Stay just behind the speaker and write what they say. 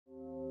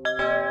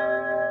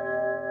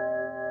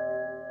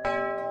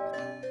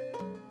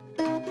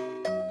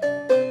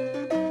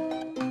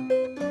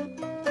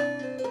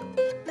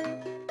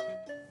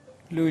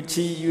လူ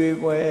ကြီးရွေး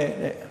ပွဲ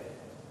တဲ့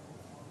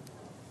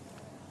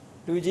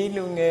လူကြီး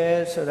လူငယ်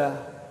ဆိုတာ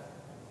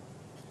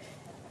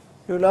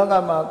လူလောက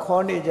မှာ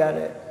ခေါ်နေကြ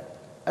တဲ့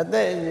အသ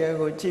က်အရွယ်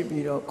ကိုကြည့်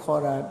ပြီးတော့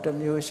ခေါ်တာတစ်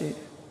မျိုးရှိ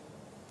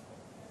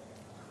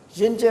ရ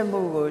င့်ကျက်မှု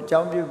ကိုအကြော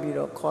င်းပြုပြီး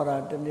တော့ခေါ်တာ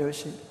တစ်မျိုး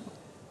ရှိ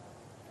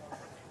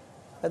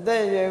အသက်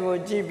အရွယ်ကို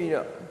ကြည့်ပြီး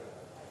တော့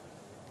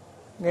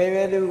ငယ်ရွ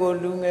ယ်သူကို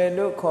လူငယ်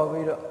လို့ခေါ်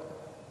ပြီးတော့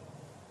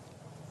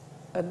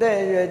အသက်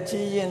အရွယ်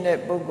ကြီးရင့်တဲ့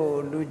ပုဂ္ဂို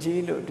လ်လူ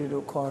ကြီးလို့ဒီ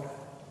လိုခေါ်တာ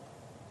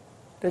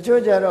တ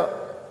ချို့ကြတော့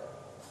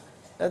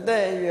အသ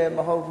က်အရွယ်မ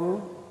ဟုတ်ဘူး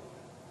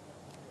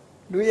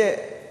လူရဲ့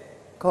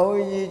ခေါ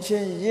င်းရည်ချ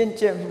င်းရင့်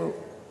ကျက်မှု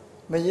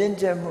မရင့်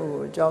ကျက်မှု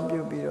ကိုအကြောင်းပြု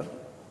ပြီးတော့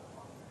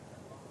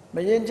မ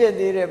ရင့်ကျက်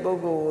သေးတဲ့ပုဂ္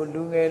ဂိုလ်ကို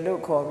လူငယ်လို့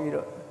ခေါ်ပြီး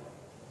တော့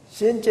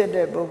ရှင်းကျက်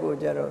တဲ့ပုဂ္ဂိုလ်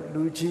ကြတော့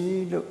လူ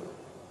ကြီးလို့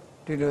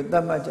ဒီလိုသ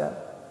တ်မှတ်ကြ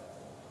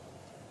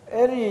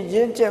အဲ့ဒီရ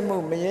င့်ကျက်မှု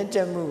မရင့်ကျ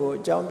က်မှုကို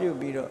အကြောင်းပြု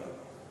ပြီးတော့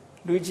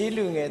လူကြီး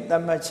လူငယ်သ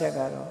တ်မှတ်ချက်က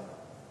တော့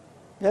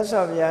မြတ်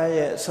စွာဘုရား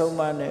ရဲ့အဆုံးအ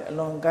မနဲ့အ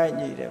လွန်ကိုက်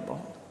ညီတယ်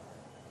ပေါ့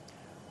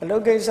အလု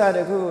ပ်ကိစ္စတ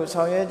စ်ခုကို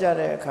ဆောင်ရွက်ကြ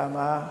တဲ့အခါ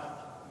မှာ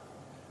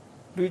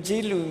လူ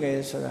ကြီးလူငယ်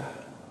ဆိုတာ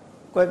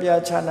ကွဲ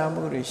ပြားခြားနား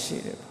မှုတွေရှိ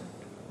တယ်ပေါ့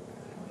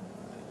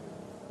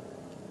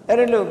အဲ့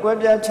ဒီလိုကွဲ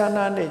ပြားခြား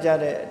နားနေကြ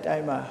တဲ့အတို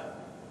င်းမှာ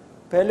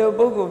ဘယ်လို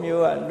ပုဂ္ဂိုလ်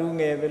မျိုးကလူ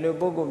ငယ်ဘယ်လို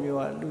ပုဂ္ဂိုလ်မျိုး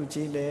ကလူ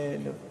ကြီးလဲ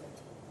လို့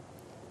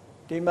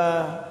ဒီမှာ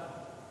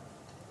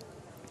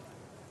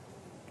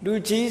လူ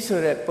ကြီးဆို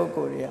တဲ့ပုဂ္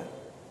ဂိုလ်တွေက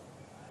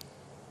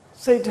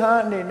စိတ်ထား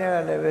အနေနဲ့က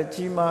လည်းပဲ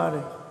ကြီးမားတ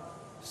ယ်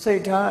စိ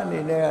တ်ထားအနေ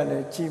နဲ့ကလ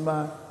ည်းကြီး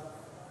မား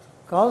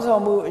ခေါင်းဆော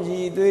င်မှုအ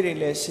ည်အသွေးတွေ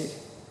လည်းရှိ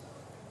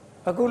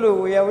အခုလို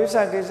ဝေယဝိသ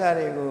ကိစ္စ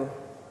တွေကို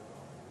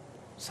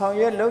ဆောင်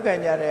ရွက်လုပ်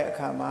ကြတဲ့အ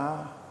ခါမှာ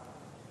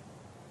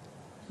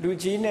လူ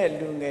ကြီးနဲ့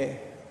လူငယ်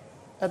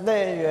အသ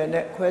က်အရွယ်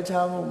နဲ့ခွဲ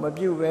ခြားမှုမ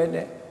ပြုဘဲ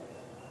နဲ့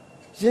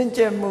ရင့်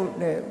ကျက်မှု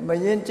နဲ့မ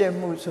ရင့်ကျက်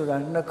မှုဆိုတာ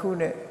နှစ်ခု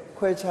နဲ့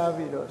ခွဲခြား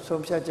ပြီးတော့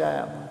ဆုံးဖြတ်ကြရ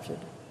မှာဖြစ်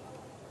တယ်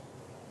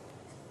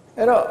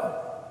အဲ့တော့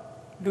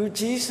လူ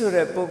ကြီးဆို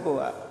တဲ့ပုဂ္ဂို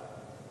လ်က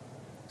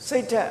စိ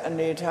တ်ဓာတ်အ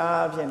နေ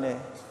ထားဖြင့်လဲ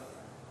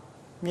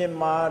မြင့်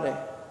မားတယ်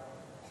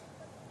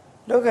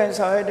လောကင်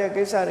ဆောင်ရတဲ့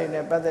ကိစ္စတွေ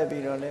နဲ့ပတ်သက်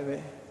ပြီးတော့လည်းပဲ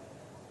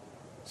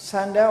စ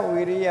န္ဒ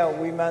ဝိရိယ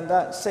ဝိမာန်တ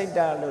စိတ်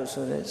ဓာတ်လို့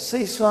ဆိုတဲ့စိ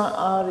တ်ဆွမ်း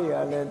အားတွေက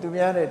လည်းသူ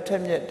များတဲ့ထ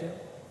က်မြက်တယ်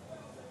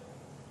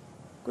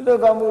ကုသို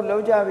လ်ကောင်းမှုလု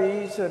ပ်ကြပြီ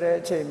ဆိုတဲ့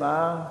အချိန်မှာ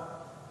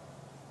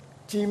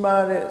ကြီး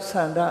မားတဲ့စ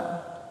န္ဒ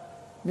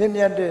မြင့်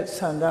မြတ်တဲ့စ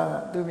န္ဒက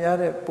သူများ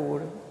တဲ့ပို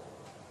တယ်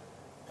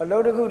အလု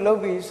ပ်တစ်ခုလုပ်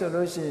ပြီဆို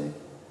လို့ရှိရင်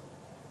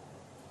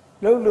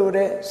လုပ်လို့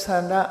တဲ့ဆ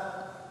န္ဒ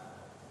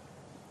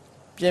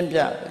ပြင်းပြ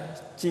တယ်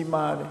ကြီး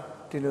မားတယ်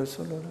ဒီလို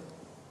ဆိုလို့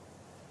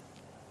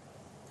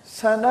ဆ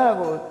န္ဒ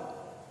ကို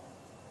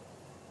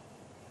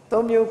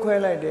သုံးမျိုးခွဲ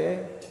လိုက်တယ်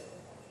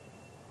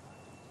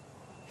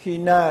ဟိ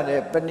န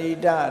တဲ့ပဏိ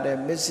တတဲ့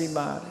မစ္စည်းမ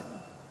တဲ့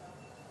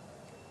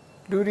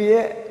လူတွေ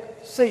ရဲ့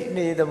စိတ်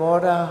နေသဘော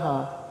ထားဟာ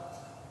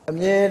အ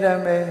မြဲတ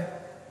မ်းပဲ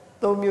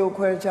သုံးမျိုး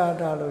ခွဲခြား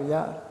ထားလို့ရတ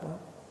ယ်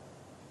ပေါ့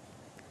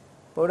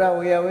ဗုဒ္ဓ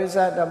ဝေယဝိသ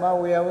ဓမ္မ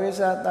ဝေယဝိ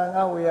သသံဃ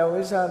ဝေယ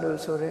ဝိသလို့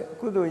ဆိုတဲ့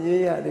ကုသိုလ်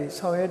ရေးရတွေ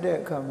ဆောင်ရွက်တဲ့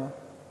အခါမှာ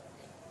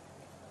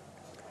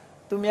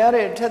သူများ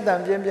တဲ့ထက်သ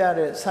န်ပြင်းပြ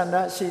တဲ့ဆန္ဒ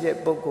ရှိတဲ့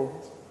ပုဂ္ဂိုလ်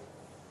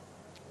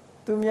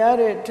သူများ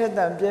တဲ့ထက်သ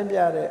န်ပြင်းပြ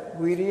တဲ့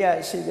ဝီရိယ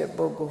ရှိတဲ့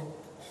ပုဂ္ဂိုလ်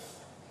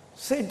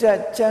စိတ်ဓာ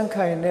တ်ကြမ်း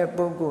ခိုင်တဲ့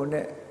ပုဂ္ဂိုလ်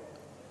နဲ့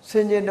ဆ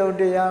င်ခြင်တုံ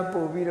တရား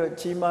ပို့ပြီးတော့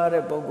ကြီးမား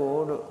တဲ့ပုဂ္ဂို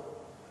လ်လို့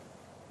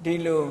ဒီ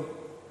လို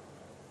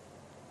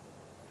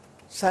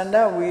ဆန္ဒ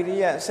ဝီရိ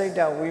ယစိတ်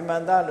ဓာတ်ဝိမာ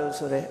န်တလို့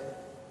ဆိုတဲ့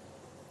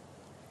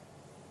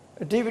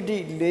အဓိပတိ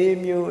၄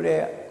မျိုး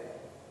တဲ့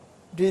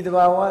ဒီတ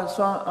ဘာဝ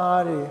စွမ်း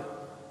အားတွေ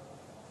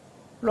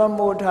လွှမ်း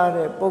မိုးထား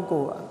တဲ့ပုဂ္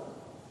ဂိုလ်ဟာ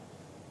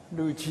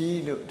လူကြီး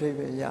လို့အဓိပ္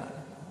ပာယ်ရတ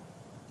ယ်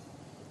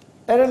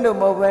အဲ့ဒါလို့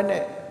မဟုတ်ဘဲ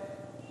နဲ့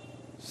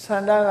ဆ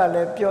န္ဒကလ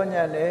ည်းပြော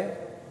ညံ့တယ်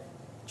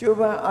ကျိုး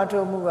ပန်းအားထု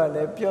တ်မှုကလ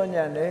ည်းပြော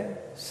ညံ့တယ်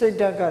စိတ်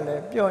ဓာတ်ကလ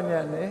ည်းပြော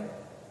ညံ့တယ်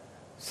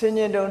ဆင်ញ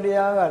င်တုံတ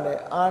ရားကလ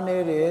ည်းအားနေ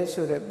တယ်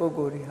ဆိုတဲ့ပုဂ္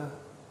ဂိုလ်တွေဟာ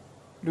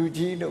လူ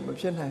ကြီးလို့မ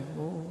ဖြစ်နိုင်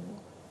ဘူး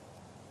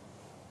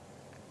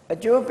အ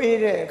ကျိုးပေး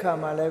တဲ့အခါ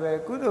မှာလည်းပဲ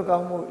ကုသိုလ်ကော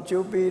င်းမှုအ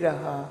ကျိုးပေးတာ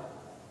ဟာ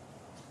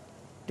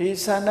ဒီ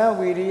သန္ဓ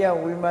ဝိရိယ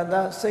ဝိမာန်တ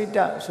စိတ်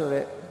ဓာတ်ဆို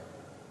တဲ့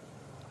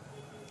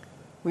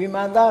ဝိ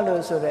မာန်တ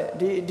လို့ဆိုတဲ့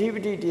ဒီအဓိပ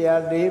တိတရား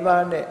၄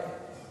ပါးနဲ့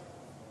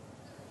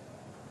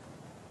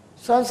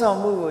စွမ်းဆောင်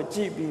မှုကိုကြ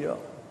ည့်ပြီး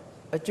တော့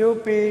အကျိုး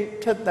ပေး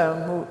ထက်သန်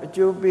မှုအ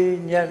ကျိုးပေး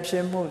ဉာဏ်ဖြ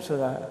စ်မှုဆို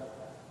တာ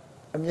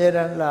အမြဲတ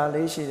မ်းလာ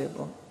လေးရှိတယ်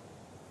ပေါ့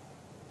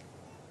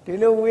ဒီ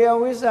လိုဝေယ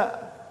ဝိသ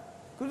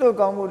ကုသိုလ်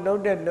ကောင်းမှုလု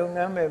ပ်တဲ့လုပ်င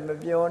န်းပဲမ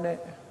ပြောနဲ့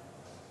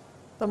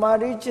သမာ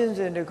ဓိကျင့်စ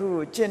ဉ်တစ်ခု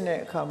ကိုကျင့်တဲ့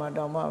အခါမှာ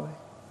တောင်မှပဲ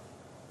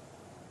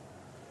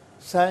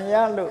ဆံရ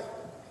လို့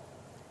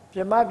ပြ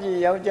မပြေ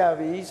ရောက်ကြ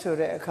ပြီဆို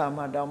တဲ့အခါ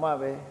မှာတောင်မှ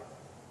ပဲ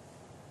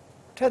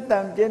ထက်သ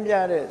န်ပြင်းပြ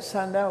တဲ့ဆ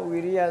န္ဒဝိ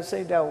ရိယစိ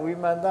တ်ဓာတ်ဝိ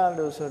မာန်တ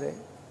လို့ဆိုတဲ့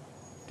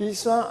ဒီ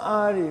စွမ်း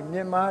အားတွေမြ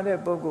င့်မားတဲ့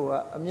ပုဂ္ဂိုလ်က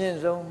အမြင့်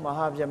ဆုံးမ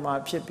ဟာပြမ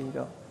ဖြစ်ပြီး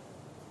တော့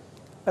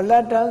အလ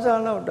တ်တန်း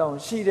စားလောက်တောင်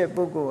ရှိတဲ့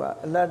ပုဂ္ဂိုလ်က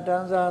အလတ်တ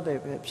န်းစားတယ်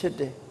ပဲဖြစ်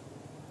တယ်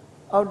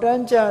အောက်တ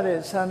န်းကျတဲ့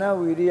ဆန္ဒ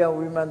ဝိရိယ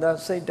ဝိမာန်တ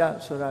စိတ်ဓာတ်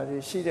ဆိုတာတွေ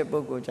ရှိတဲ့ပု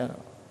ဂ္ဂိုလ်ကြ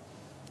တော့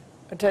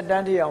အထက်တ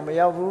န်းထိအောင်မ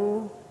ရောက်ဘူး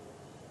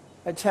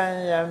အချမ်း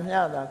ရံမျှ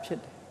တာဖြစ်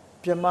တယ်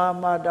ဗြဟ္မာ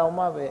မှာတောင်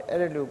မှပဲအဲ့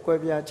ဒါလိုကွဲ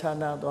ပြားခြား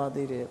နားသွား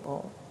သေးတယ်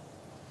ပေါ့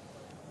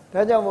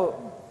ဒါကြောင့်မို့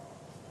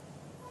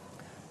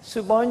စု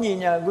ပေါင်းညီ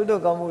ညာကုသို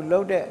လ်ကောင်းမှုလု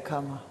ပ်တဲ့အခါ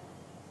မှာ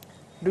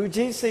လူ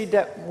ကြီးစိတ်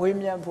ဓာတ်မွေး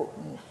မြတ်ဖို့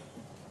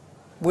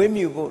မွေး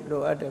မြူဖို့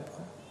လိုအပ်တယ်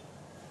ပေါ့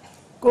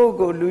ကိုယ့်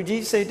ကိုလူ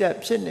ကြီးစိတ်ဓာတ်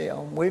ဖြစ်နေ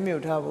အောင်မွေးမြူ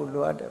ထားဖို့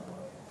လိုအပ်တယ်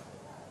ပေါ့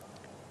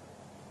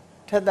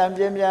ထက်သန်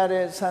ပြင်းပြ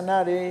တဲ့ဆန္ဒ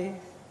တွေ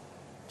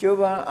ကြိုး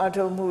ပမ်းအ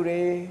ထောက်မှု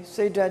တွေ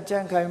စိတ်ဓာတ်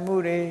ကြံ့ခိုင်မှု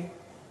တွေ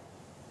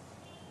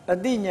အ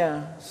တိညာ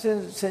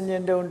စင်ញ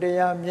င်တုံတ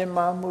ရားမြင်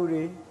မာမှု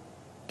တွေ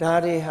ဒါ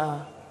တွေဟာ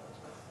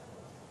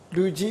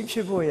လူကြီးဖြ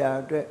စ်ဖို့ရာ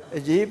အတွက်အ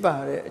ရေးပါ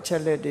တဲ့အချ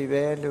က်လက်တွေ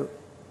ပဲလို့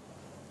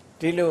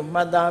ဒီလိုမှ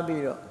တ်သား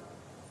ပြီးတော့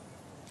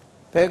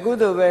ဘယ်ကု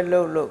သိုလ်ပဲ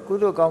လုပ်လို့ကု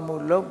သိုလ်ကောင်းမှု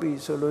လုပ်ပြီ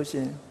ဆိုလို့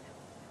ရှိရင်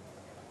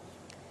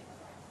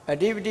အ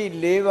ဓိပတိ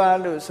၄ပါး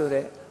လို့ဆို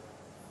တဲ့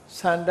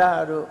သန္တာ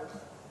တို့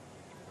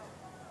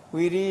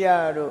ဝိရိယ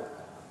တို့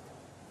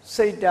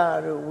စိတ်ဓာတ်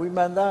တို့ဝိ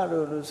မာန်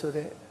တို့လို့ဆို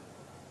တဲ့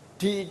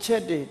ဒီအချ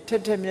က်တွေထ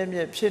က်ထက်မြက်မြ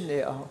က်ဖြစ်နေ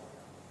အောင်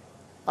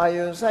အာ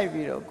ယုံစိုက်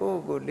ပြီးတော့ကို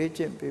ယ့်ကိုယ်လေ့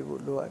ကျင့်ပေး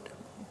ဖို့လိုအပ်တယ်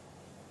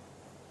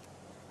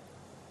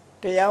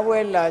တရားပွဲ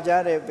လာကြ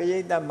တဲ့ပရိ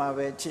သတ်မှာ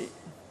ပဲကြည့်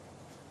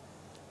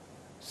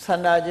ဆ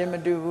န္ဒချင်းမ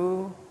တူ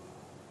ဘူး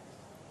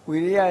ဝိ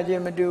ရိယချ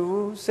င်းမတူ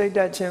ဘူးစိတ်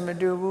ဓာတ်ချင်းမ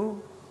တူဘူး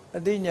အ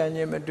သိဉာဏ်ချ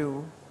င်းမတူ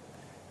ဘူး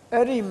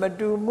အဲ့ဒီမ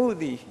တူမှု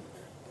သည်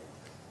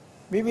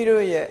မိမိ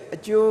တို့ရဲ့အ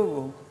ကျိုး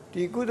ကို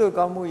ဒီကုသိုလ်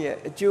ကောင်းမှုရဲ့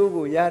အကျိုး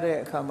ကိုရတဲ့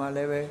အခါမှာလ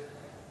ည်းပဲ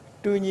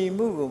တူညီ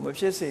မှုကိုမ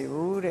ဖြစ်စေ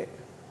ဘူးတဲ့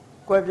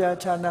ကွဲပြား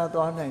ခြားနား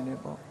သွားနိုင်တယ်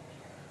ပေါ့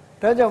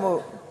ဒါကြောင့်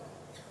မို့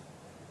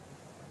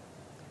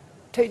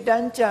ထိတ်တ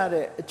န်းကြ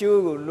တဲ့အကျိုး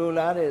ကိုလို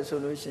လားတယ်ဆို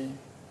လို့ရှိရင်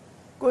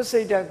ကိုယ်စိ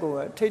တ်ဓာတ်ကို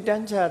ထိတ်တ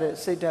န်းကြတဲ့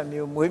စိတ်ဓာတ်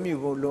မျိုးမွေးမြူ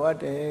ဖို့လိုအပ်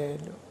တယ်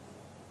လို့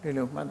ဒီ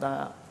လိုမှတ်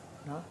သား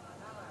နော်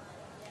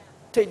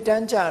ထိတ်တ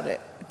န်းကြတဲ့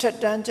အထက်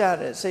တန်းကြ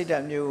တဲ့စိတ်ဓာ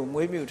တ်မျိုးကို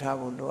မွေးမြူထား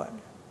ဖို့လိုအပ်တ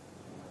ယ်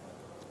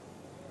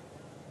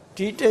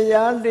ဒီတ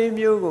ရား၄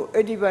မျိုးကိုအ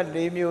ဋ္ဌိပတ်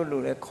၄မျိုး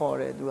လို့လည်းခေါ်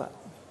တယ်သူက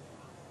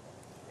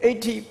အဋ္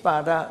ဌိပါ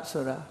ဒ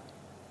ဆိုတာ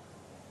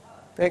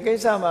ဘယ်ကိ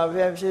စ္စမှာဖြ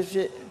စ်ဖြ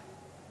စ်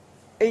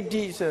အဋ္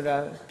ဌိဆိုတာ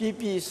ပြည့်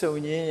ပြည့်စုံ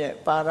ခြင်းရဲ့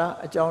ပါဒ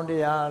အကြောင်းတ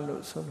ရား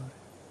လို့ဆိုလို့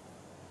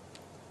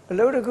အ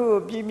လုပ်တစ်ခု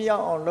ကိုပြည့်မြော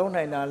က်အောင်လုပ်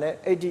နိုင်တာလဲ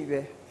အဋ္ဌိ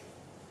ပဲ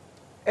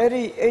အဲ့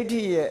ဒီအဋ္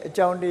ဌိရဲ့အ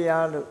ကြောင်းတ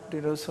ရားလို့ဒီ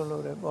လိုဆို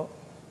လို့တယ်ပေါ့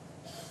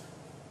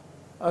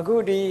အခု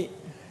ဒီ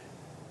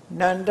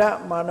နန္ဒ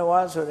မာနဝ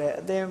ဆိုတဲ့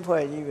အသင်းအ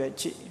ဖွဲ့ကြီးပဲ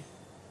ကြည့်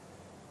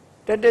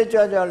တက်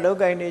ကြွကြွလောက်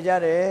ကင်နေကြ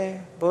တယ်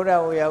ဗုဒ္ဓ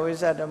ဝေယဝိ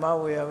သဓမ္မ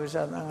ဝေယဝိသ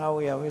သံဃာ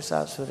ဝေယဝိသ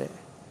ဆိုတဲ့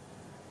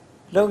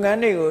လုပ်ငန်း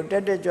တွေကိုတ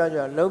က်ကြွ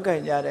ကြွလောက်က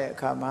င်ကြတဲ့အ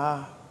ခါမှာ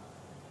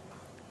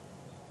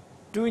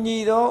တူညီ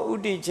သောဥ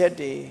တည်ချက်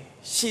တွေ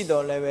ရှိ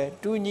တော်လည်းပဲ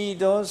တူညီ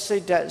သောစိ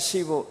တ်ဓာတ်ရှိ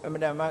ဖို့အမှ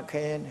န်တမ်း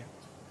ခဲရင်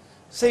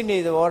စိတ်နေ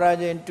သဘောထား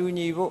ချင်းတူ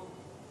ညီဖို့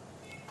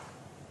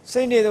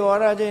စိတ်နေသဘော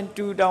ထားချင်း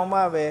တူတောင်မှ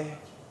ပဲ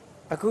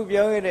အခု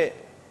ပြောခဲ့တဲ့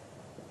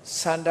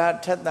သန္တာ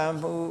ထက်သန်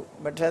မှု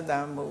မထက်သ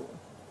န်မှု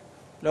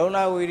လုံလ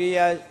ဝိရိယ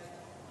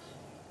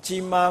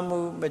ကြီးမားမှု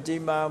မ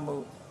ကြီးမားမှု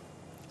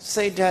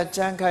စိတ်ဓာတ်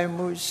ကြံ့ခိုင်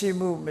မှုရှိ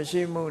မှုမ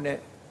ရှိမှုနဲ့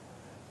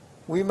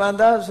ဝိမာန်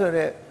သားဆို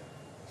တဲ့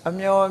အ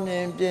မျောအမြ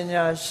င်ပ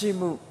ညာရှိ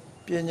မှု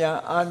ပညာ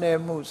အားန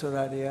ည်းမှုဆို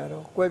တာတွေက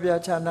တော့ကွဲ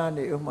ပြားခြားနား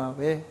နေဥမှာ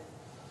ပဲ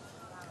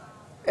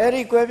အဲ့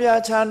ဒီကွဲ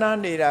ပြားခြားနား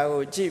နေတာ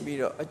ကိုကြည့်ပြီး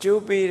တော့အ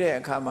ကျိုးပေးတဲ့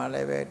အခါမှာလ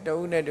ည်းပဲတ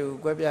ဦးနဲ့တဦး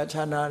ကွဲပြား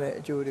ခြားနားတဲ့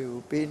အကျိုးတွေ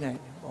ကိုပေးနိုင်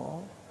တယ်ပေါ့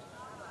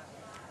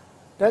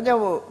ဒါကြော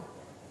င့်မို့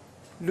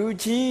လူ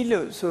ကြီး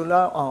လို့ဆို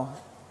လောက်အောင်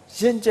ရ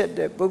င့်ကျက်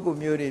တဲ့ပုဂ္ဂိုလ်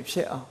မျိုးတွေဖြ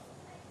စ်အောင်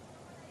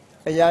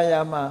အရာရာ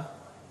မှာ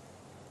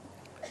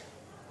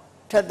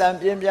ထက်သန်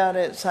ပြင်းပြ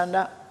တဲ့ဆန္ဒ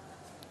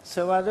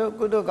ဆိုပါစို့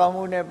ကုသိုလ်ကောင်း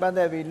မှုနဲ့ပတ်သ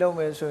က်ပြီးလုပ်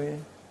မယ်ဆိုရ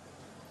င်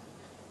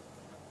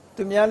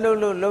သူများလု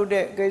ပ်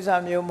တဲ့ကိစ္စ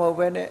မျိုးမဟုတ်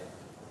ဘဲနဲ့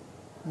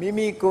မိ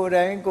မိကိုယ်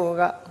တိုင်ကိုယ်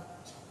က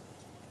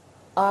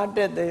အားတ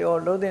က်တဲ့ရော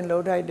လုံးတင်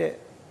လုံးထိုက်တဲ့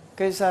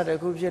ကိစ္စတစ်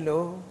ခုဖြစ်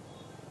လို့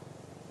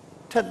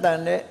ထက်သန်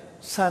တဲ့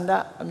ဆန္ဒ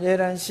အမြဲ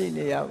တမ်းရှိ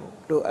နေရဖို့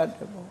လိုအပ်တ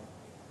ယ်ပေါ့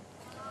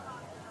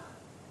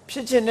ဖြ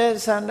စ်ခြင်းတဲ့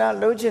ဆန္ဒ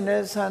လုံးခြင်း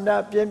တဲ့ဆန္ဒ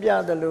ပြင်းပြ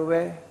တယ်လို့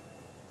ပဲ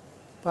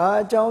ဘာ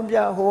အကြောင်းပြ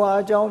ဟို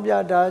အကြောင်းပြ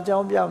ဒါအကြော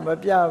င်းပြမ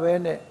ပြဘဲ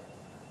နဲ့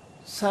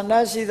ဆန္ဒ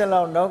ရှိသ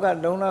လောက်နောက်က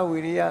လုံလဝိ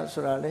ရိယ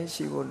ဆိုတာလည်း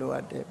ရှိဖို့လိုအ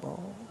ပ်တယ်ပေါ့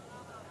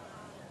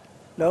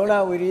လုံလ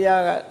ဝိရိယ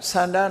ကဆ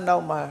န္ဒနော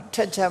က်မှာထ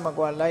က်ချက်မ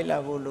ကွာလိုက်လာ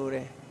ဖို့လိုတ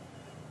ယ်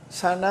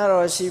ဆန္ဒ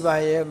တော့ရှိပါ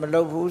ရဲ့မ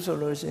လုပ်ဘူးဆို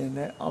လို့ရှိရင်လ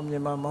ည်းအောင်မြ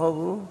င်မှာမဟုတ်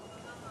ဘူး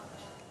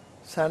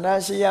ဆန္ဒ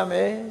ရှိရမ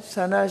ယ်ဆ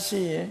န္ဒရှိ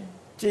ရင်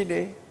ကြည့်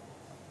လေ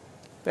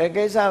ဘယ်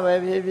ကိစ္စပဲ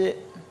ဖြစ်ဖြစ်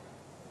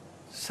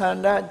ဆန္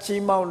ဒ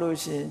ကြီးမောက်လို့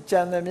ရှိရင်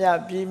ကြံသမျှ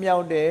ပြီးမြော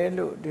က်တယ်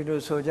လို့ဒီလို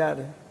ဆိုကြတ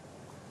ယ်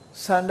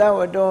ဆန္ဒဝ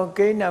တ္တော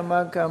ကိဏမ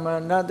ကမ္မ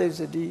နသိစ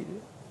တိ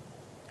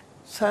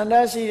ဆန္ဒ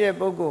ရှိတဲ့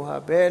ပုဂ္ဂိုလ်ဟာ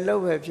ဘယ်အလု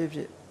ပ်ပဲဖြစ်ဖြ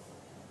စ်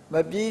မ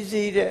ပြည့်စ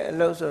ည်တဲ့အ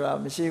လုပ်ဆိုတာ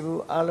မရှိ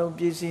ဘူးအလုံး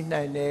ပြည့်စည်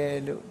နိုင်တယ်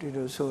လို့ဒီ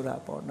လိုဆိုတာ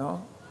ပေါ့နော်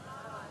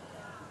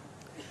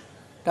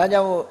ဒါ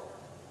ကြောင့်မို့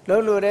လှု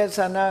ပ်တဲ့ဆ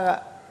န္ဒက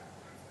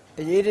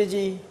အရေးတ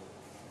ကြီး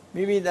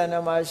မိမိတဏ္ဍာ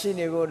မှာရှိ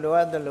နေဖို့လိုအ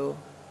ပ်တယ်လို့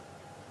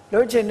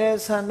လှုပ်ချင်တဲ့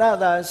ဆန္ဒ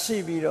သာရှိ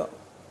ပြီးတော့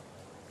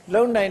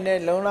လုံနိုင်တဲ့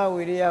လုံလ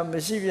ဝိရိယမ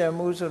ရှိပြန်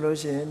ဘူးဆိုလို့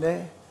ရှိရင်လ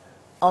ည်း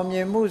အောင်မြ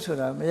င်မှုဆို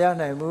တာမရ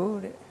နိုင်ဘူး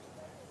တဲ့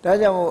ဒါ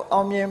ကြောင့်မို့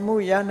အောင်မြင်မှု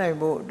ရနိုင်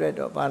ဖို့အတွက်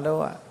တော့ဘာ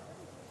လို့อ่ะ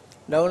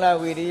လုံလ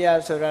ဝိရိယ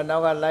ဆိုတာနော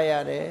က်ကလိုက်ရ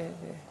တယ်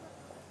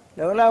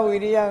လုံလဝိ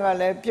ရိယက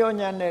လည်းပြော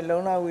ညံ့တဲ့လုံ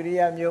လဝိရိ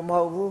ယမျိုးမ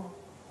ဟုတ်ဘူး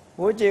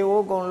ဝိကျေဝ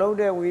ကုံလုံး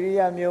တဲ့ဝိရိ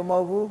ယမျိုးမဟု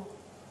တ်ဘူး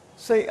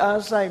စိတ်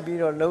အားစိုက်ပြီး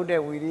တော့လုံး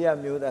တဲ့ဝိရိယ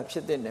မျိုးသာဖြ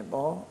စ်တဲ့နဲ့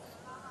ပေါ့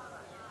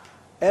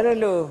အဲ့ဒါ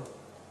လို့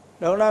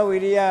လုံလဝိ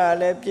ရိယက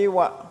လည်းပြေဝ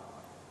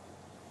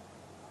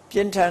ပြ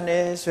င်းထန်တ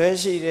ယ်ဇွဲ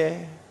ရှိတယ်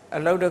အ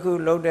လုပ်တစ်ခု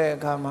လုပ်တဲ့အ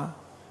ခါမှာ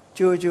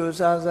ကြိုကြို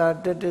စားစား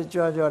တက်တက်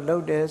ကြွကြွလု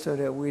ပ်တယ်ဆို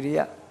တဲ့ဝိရိယ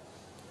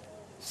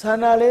ဆန္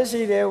ဒလည်း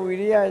ရှိတယ်ဝိ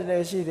ရိယလ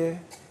ည်းရှိတယ်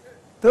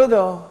သို့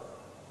တော့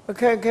အ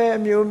ခက်ခဲ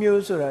အမျိုး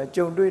မျိုးဆိုတာ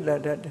ကြုံတွေ့လာ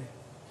တတ်တယ်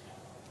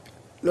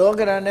လောက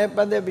ရဏနဲ့ပ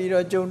တ်သက်ပြီး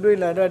တော့ကြုံတွေ့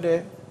လာတတ်တ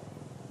ယ်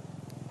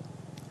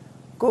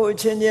ကိုယ်အ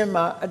ချင်းချင်း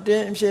မှာအတ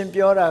င်းအဖြစ်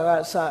ပြောတာက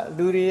စ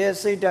လူတွေရဲ့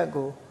စိတ်ဓာတ်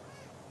ကို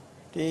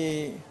ဒီ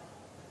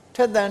ထ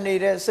က်သန်နေ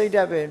တဲ့စိတ်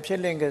ဓာတ်ပဲဖြစ်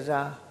လင့်က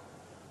စား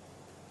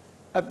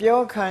အပြော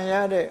ခံရ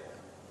တဲ့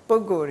ပု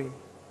ဂ္ဂိုလ်တွေ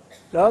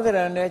လောကရဏ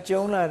နဲ့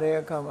ကျုံလာတဲ့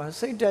အခါမှာ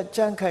စိတ်ဓာတ်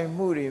ကြံ့ခိုင်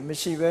မှုတွေမ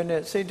ရှိဘဲ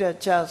နဲ့စိတ်ဓာတ်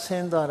ချဆ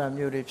င်းသွားတာ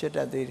မျိုးတွေဖြစ်တ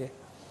တ်သေးတယ်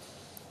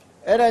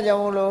အဲ့ဒါကြော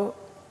င့်မို့လို့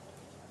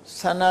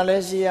ဆန္ဒလ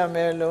ည်းရှိရမ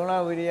ယ်လုံလ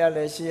ဝိရိယလ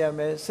ည်းရှိရမ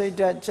ယ်စိတ်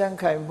ဓာတ်ကြံ့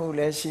ခိုင်မှု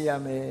လည်းရှိရ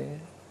မယ်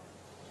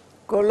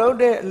ကိုလုံး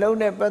တဲ့အလုံး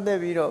နဲ့ပတ်သက်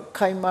ပြီးတော့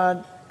ခိုင်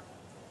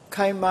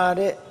မာ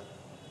တဲ့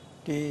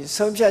ဒီ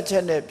ဆုံးဖြတ်ချ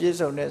က်နဲ့ပြည့်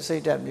စုံတဲ့စိ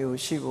တ်ဓာတ်မျိုး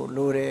ရှိဖို့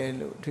လိုတယ်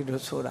လို့ဒီလို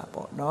ဆိုတာ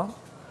ပေါ့နော်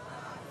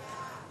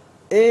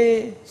အေး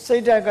စိ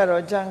တ်ဓာတ်က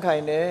တော့ကြံ့ခို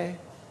င်တယ်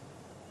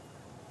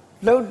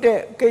လှုပ်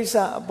တဲ့ကိစ္စ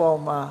အပေါ်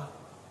မှာ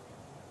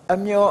အ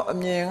မျောအ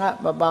မြင်က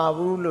မပါ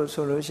ဘူးလို့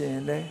ဆိုလို့ရှိရ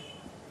င်လေ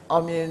အော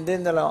င်မြင်တဲ့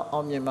လောက်အော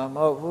င်မြင်မှာမ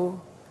ဟုတ်ဘူး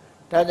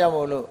ဒါကြောင့်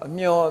မို့လို့အ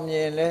မျောအမြ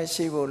င်လည်း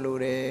ရှိဖို့လို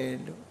တယ်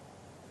လို့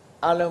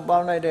အလုံးပေါ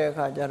င်းလိုက်တဲ့အ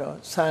ခါကျတော့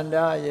သန္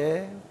တာရဲ့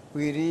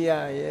ဝိရိယ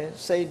ရဲ့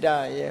စိတ်ဓာ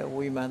တ်ရဲ့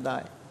ဝိမာန်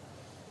ရဲ့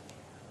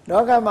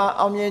လောကမှာ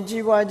အောင်မြင်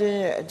ကြီးပွားခြင်း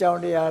ရဲ့အကြော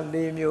င်းတရား၄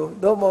မျိုး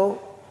သို့မဟုတ်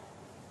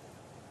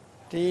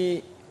ဒီ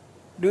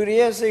လူတွေ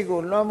ရဲ့စိတ်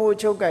ကိုလွှမ်းမိုး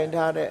ချုပ်ကင်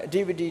ထားတဲ့အ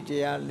ဓိပတိတ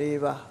ရား၄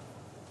ပါး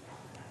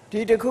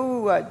ဒီတစ်ခု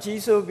က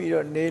ကြီးစိုးပြီး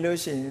တော့နေလို့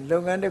ရှိရင်လု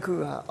ပ်ငန်းတစ်ခု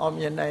ဟာအောင်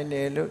မြင်နိုင်တ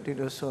ယ်လို့ဒီ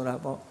လိုဆိုတာ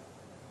ပေါ့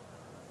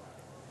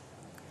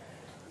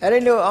အဲ့ဒီ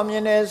လိုအောင်မြ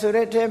င်တယ်ဆို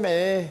တဲ့ထဲမှာ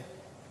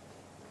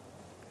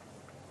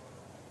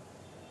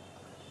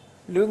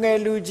လူငယ်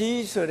လူ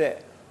ကြီးဆိုတဲ့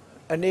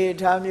အနေအ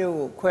ထားမျိုး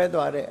ကိုခွဲ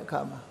သွားတဲ့အခါ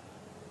မှာ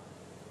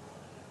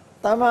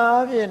တမန်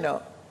အပြင်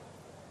တော့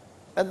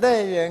အသက်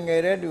အရွယ်င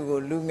ယ်တဲ့လူကို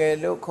လူငယ်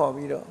လို့ခေါ်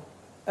ပြီးတော့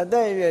အသ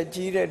က်အရွယ်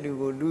ကြီးတဲ့လူ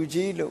ကိုလူ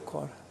ကြီးလို့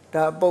ခေါ်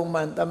တာဒါပုံမှ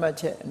န်သတ်မှတ်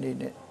ချက်အနေ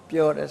နဲ့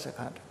ပြောတဲ့စ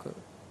ကားတစ်ခု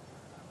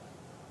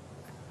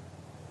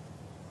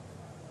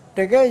တ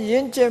ကယ်ရ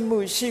င့်ကျက်မှု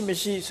ရှိမ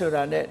ရှိဆို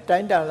တာနဲ့တို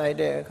င်းတာလိုက်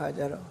တဲ့အခါ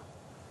ကျတော့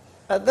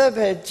အသက်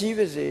ပဲကြီး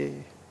ပါစေ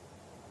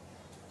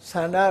သ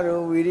န္တာ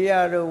တို့ဝိရိယ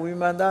တို့ဝိ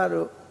မာန်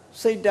တို့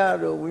စိတ်ဓာတ်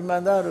တို့ဝိမာ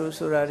န်တို့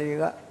ဆိုတာတွေ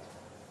က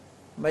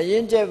မရ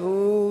င့်ကျက်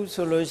ဘူး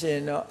ဆိုလို့ရှိရ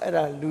င်တော့အဲ့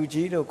ဒါလူ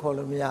ကြီးလို့ခေါ်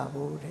လို့မရ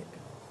ဘူးတဲ့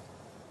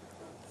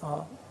ဟော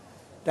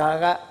ဒါ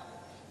က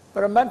ပ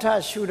ရမတ္ထ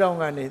ရှုထောင့်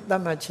ကနေသ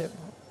တ်မှတ်ချက်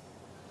ပေါ့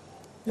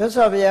မြတ်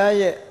စွာဘုရား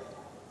ရဲ့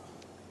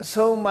အ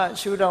ဆုံးအမ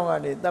ရှုထောင့်က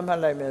နေသတ်မှတ်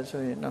လိုက်မယ်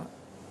ဆိုရင်တော့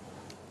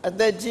အ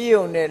သက်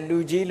ကြီးုံနဲ့လူ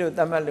ကြီးလို့သ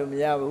တ်မှတ်လို့မ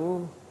ရ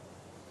ဘူး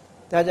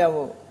ဒါကြောင့်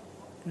မို့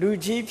လူ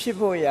ကြီးဖြစ်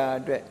ဖို့ရာ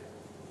အတွက်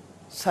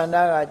ဆန္ဒ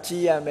က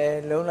ကြီးရမယ်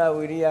လုံလ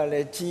ဝိရိယလ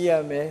ည်းကြီးရ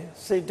မယ်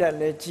စိတ်ဓာတ်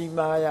လည်းကြီး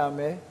မားရမ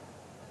ယ်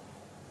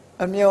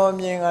အမျောအ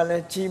မြင်ကလ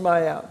ည်းကြီး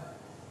မားရမယ်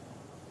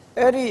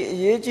အဲ့ဒီအ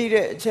ရေးကြီး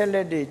တဲ့အချက်လ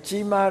က်တွေ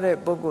ကြီးမားတဲ့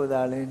ပုဂ္ဂိုလ်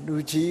သားလည်းလူ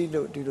ကြီး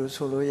လို့ဒီလို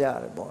ဆိုလို့ရ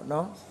တယ်ပေါ့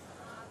နော်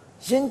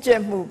ရင့်ကျ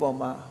က်မှုပေါ်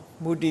မှာ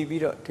မူတည်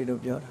ပြီးတော့ဒီလို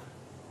ပြောတာ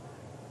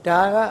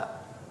ဒါက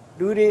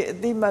လူတွေအ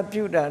တိမတ်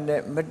ပြုတာ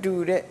နဲ့မတူ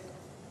တဲ့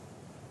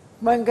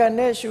မှန်ကန်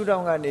တဲ့ရှုထော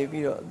င့်ကနေ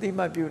ပြီးတော့အတိမ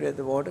တ်ပြုတဲ့သ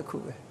ဘောတစ်ခု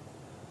ပဲ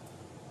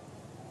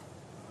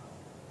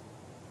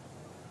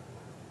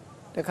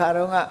တခါ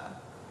တော့က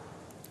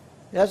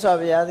မြတ်စွာ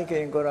ဘုရားသခ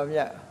င်ကိုရောမြ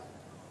တ်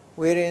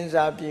ဝေရင်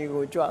ဇာပြည်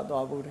ကိုကြွ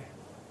သွားဘူးတယ်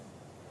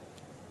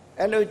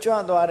အဲ့လိုကြွ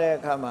သွားတဲ့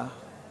အခါမှာ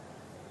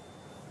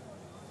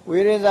ဝေ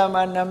ရင်ဇာ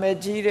မှာနာမည်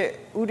ကြီးတဲ့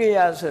ဥဒယ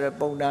ဆိုတဲ့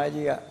ပုံသား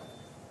ကြီးက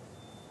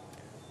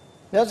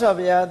မြတ်စွာ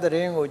ဘုရားတရ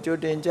င်ကိုကြို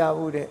တင်ကြ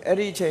ဘူးတယ်အဲ့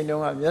ဒီအချိန်တု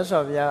န်းကမြတ်စွာ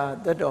ဘုရား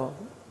သက်တော်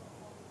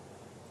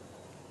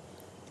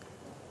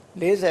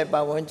40ပ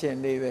တ်ဝန်းကျင်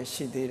လေးပဲ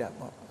ရှိသေးတာ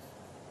ပေါ့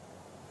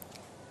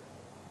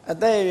အ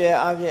သက်အရွယ်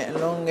အပြင်အ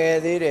လွန်ငယ်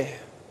သေးတယ်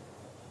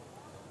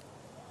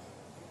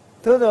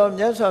သို့တော်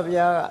မြတ်စွာဘု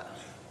ရားက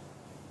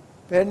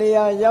ဘယ်နေ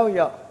ရာရော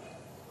က်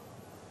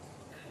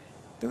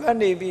သူက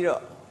နေပြီး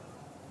တော့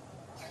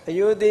အ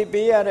ယုဒိ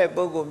ပေးရတဲ့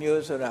ပုဂ္ဂိုလ်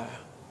မျိုးဆိုတာ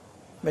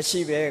မ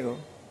ရှိပဲကို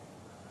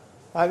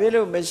ဘာဖြစ်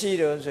လို့မရှိ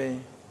တော့ဆိုရ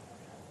င်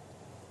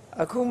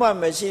အခုမှ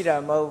မရှိတာ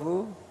မဟုတ်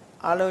ဘူး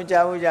အလုံး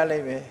ကြားဖို့ကြလို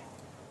က်ပဲ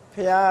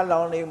ဘုရားလော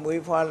င်းလေး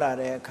မွေးဖွားလာ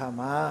တဲ့အခါ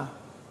မှာ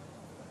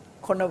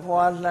ခုနှစ်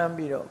ဖွားလှမ်း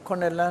ပြီးတော့ခု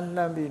နှစ်လမ်း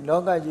လှမ်းပြီးလော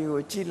ကကြီး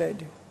ကိုကြည့်လိုက်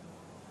တယ်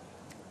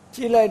ကြ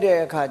ည့်လိုက်တဲ့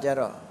အခါကျ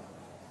တော့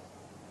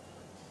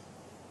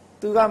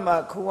သူကမှ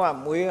ခုက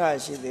မွေးက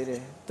ရှိသေးတ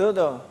ယ်သို့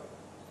တော့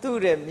သူ့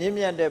ရဲ့မြင့်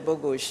မြတ်တဲ့ပု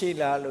ဂ္ဂိုလ်ရှိ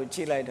လားလို့ကြ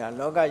ည့်လိုက်တာ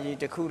လောကကြီး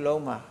တစ်ခု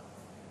လုံးမှာ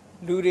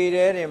လူတွေ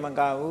တဲ့မ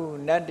ကဘူး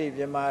နတ်တွေ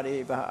ပြမာတွေ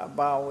ပါအ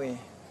ပါဝင်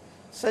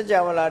စัจ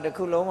java လာတစ်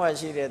ခုလုံးမှာ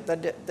ရှိတဲ့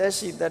သက်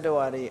ရှိတတ္တ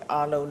ဝါတွေ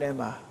အားလုံးထဲ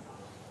မှာ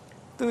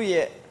သူ့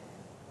ရဲ့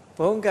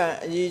ဘုံကံ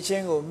အရေးချ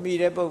င်းကိုမိ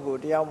တဲ့ပုဂ္ဂို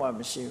လ်တယောက်မှ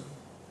မရှိဘူး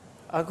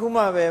အခု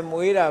မှပဲ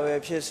မွေးတာပဲ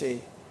ဖြစ်စေ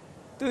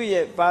သူ့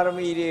ရဲ့ပါရ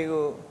မီတွေ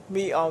ကို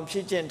မိအောင်ဖြ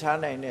စ်ကျင့်ထား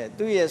နိုင်တဲ့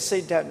သူ့ရဲ့စိ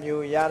တ်ဓာတ်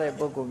မျိုးရတဲ့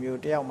ပုဂ္ဂိုလ်မျိုး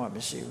တယောက်မှမ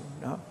ရှိဘူး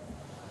เนาะ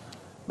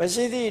မ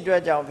ရှိသည့်အတွ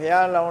က်ကြောင့်ဘု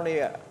ရားလောင်းလေး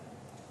က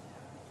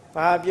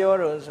ဘာပြော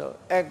တော့ဆို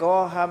အကော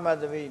ဟမ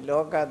တမိ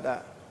လောကတ္တ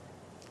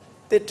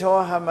တိထော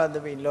ဟမတ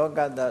မိလောက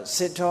တ္တစ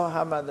စ်ထောဟ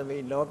မတမိ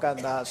လောကတ္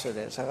တဆို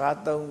တဲ့စကား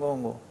သုံးခု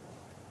ကို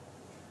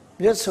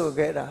မြတ်ဆို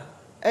ခဲ့တာ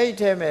အဲ့ဒီ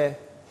ထဲမှာ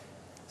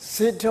စ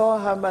စ်ထော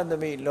ဟမတ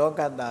မိလော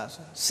ကတ္တ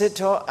စစ်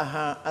ထောအ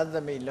ဟံအတ္တ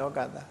မိလောက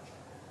တ္တ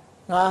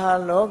ငါဟာ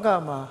လောက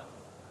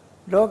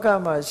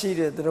မှာရှိ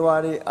တဲ့တ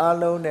ရားတွေအား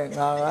လုံးနဲ့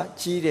ငါက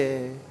ကြီးတယ်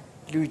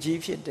လူကြီး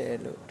ဖြစ်တယ်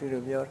လို့သူ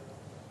တို့ပြောတယ်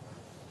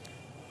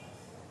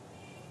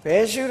ဘ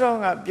ယ်ရှုထော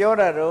င့်ကပြော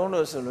တာတုံး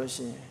လို့ဆိုလို့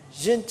ရှိရင်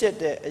ရင့်ကျက်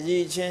တဲ့အ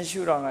ရေးချင်းရှု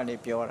ထောင့်ကနေ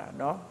ပြောတာ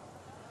เนาะ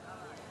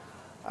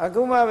အ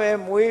ခုမှပဲ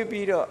မွေး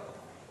ပြီးတော့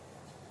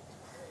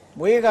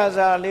မွေးက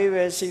စားလေး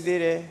ပဲရှိ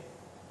သေးတယ်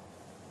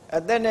အ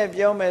သက်နဲ့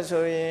ပြောမယ်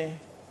ဆိုရင်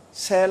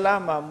10 လ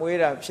မှမွေး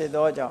တာဖြစ်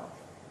သောကြောင့်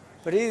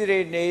ပရိသေ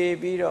နေ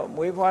ပြီးတော့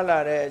မွေးဖွားလာ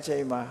တဲ့အချိ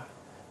န်မှာ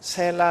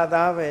10 လ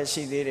သားပဲ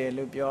ရှိသေးတယ်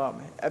လို့ပြောရမ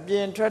ယ်အပြ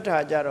င်ထွက်တာ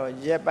ကြတော့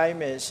ရက်ပိုင်း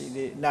ပဲရှိ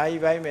သေးနိုင်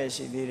ပိုင်းပဲ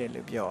ရှိသေးတယ်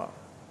လို့ပြောရမ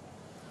ယ်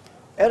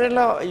အဲ့ဒါ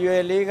လောက်အရွ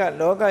ယ်လေးက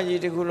လောက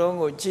ကြီးတစ်ခုလုံး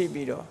ကိုကြည့်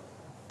ပြီးတော့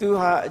သူ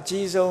ဟာအ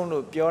ကြီးဆုံး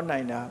လို့ပြောနို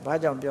င်တာဘာ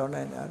ကြောင့်ပြော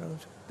နိုင်တာတော့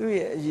သူ့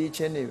ရဲ့အရေးချ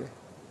င်းတွေပဲ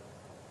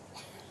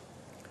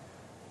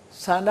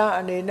သန္တာ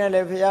အနေနဲ့လ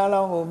ည်းဘုရား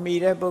လောင်းကိုမိ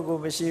တဲ့ပုဂ္ဂို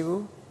လ်မရှိ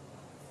ဘူး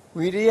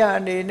ဝိရိယ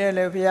အနေနဲ့လ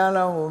ည်းဘုရား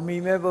လောင်းကိုမိ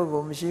မဲ့ပုဂ္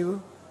ဂိုလ်မရှိ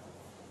ဘူး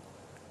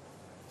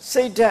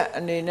စိတ်ဓာတ်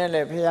အနေနဲ့လ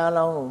ည်းဘုရား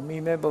လောင်းကိုမိ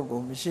မဲ့ပုဂ္ဂို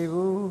လ်မရှိ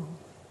ဘူး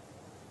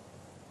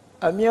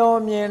အမျော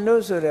မြင်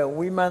လို့ဆိုတဲ့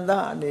ဝိမာန်သ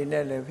အနေ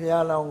နဲ့လည်းဘု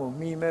ရားလောင်းကို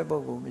မိမဲ့ပု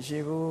ဂ္ဂိုလ်မရှိ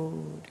ဘူး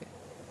တဲ့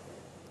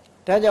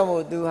ဒါကြောင့်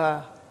မို့သူဟာ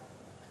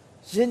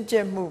ရင့်ကျ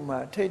က်မှုမှာ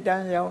ထိတ်တ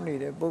န်းရောက်နေ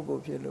တဲ့ပုဂ္ဂို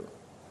လ်ဖြစ်လို့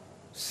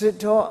စစ်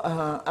ထောအ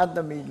ဟံအတ္တ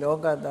မိလော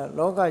ကတ္တ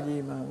လောက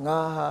ကြီးမှာငါ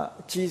ဟာ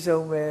အကြီး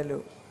ဆုံးပဲ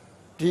လို့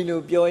ဒီ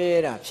လိုပြောရဲ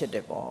တာဖြစ်တ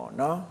ယ်ပေါ့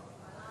နော်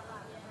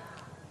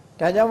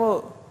ဒါကြောင့်မို့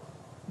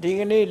ဒီက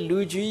နေ့လူ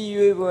ကြီး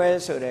ရွေးပွဲ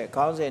ဆိုတဲ့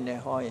ခေါင်းစဉ်နဲ့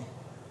ဟောရင်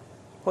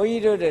ဘုန်း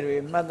ကြီးတို့တွေ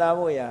မှတ်သား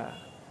ဖို့ရ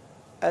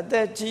အသ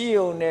က်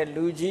ကြီးုံနဲ့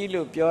လူကြီး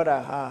လို့ပြောတာ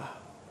ဟာ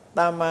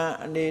တာမန်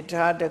အနေ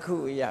ထားတစ်ခု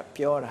အရာ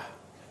ပြောတာ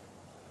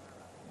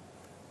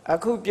အ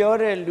ခုပြော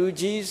တဲ့လူ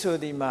ကြီးဆို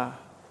ဒီမှာ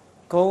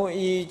ဂုံ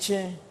အီချ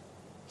င်း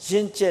ရ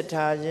င့်ကျက်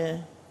ထားခြင်း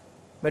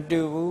မတူ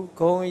ဘူး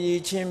ဂုံအီ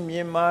ချင်းမြ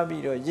င်မာ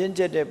ပြီးတော့ရင့်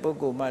ကျက်တဲ့ပုဂ္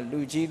ဂိုလ်မှလူ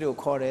ကြီးလို့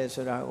ခေါ်တယ်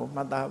ဆိုတာကို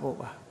မှတ်သားဖို့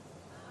ပါ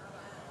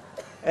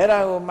အဲ့ဒါ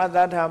ကိုမှတ်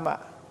သားထားမှ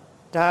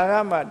ဒါက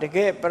မှတက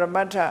ယ်ပရမ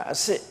တ္ထအ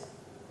စစ်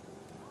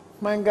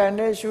မှန်ကန်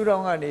တဲ့ရှုထော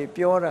င့်ကနေ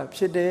ပြောတာဖြ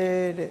စ်တ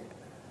ယ်တဲ့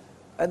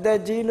အသက်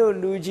ကြီးလို့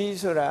လူကြီး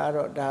ဆိုတာက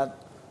တော့ဒါ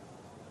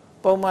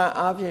ပုံမှန်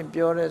အားဖြင့်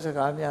ပြောတဲ့စ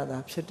ကားများတာ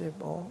ဖြစ်တယ်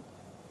ပေါ့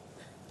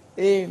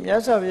အေးမြ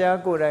တ်စွာဘုရား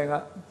ကိုယ်တိုင်က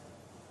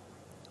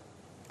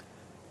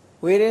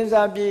ဝေရင်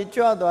စာပြေ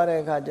ကြွသွားတဲ့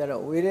အခါကျ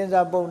တော့ဝေရင်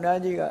စာပုံနာ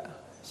ကြီးက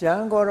ရဟ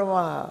န်းဂေါရမ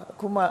ဟာအ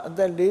ခုမှအသ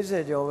က်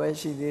40ကျော်ပဲ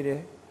ရှိသေးတ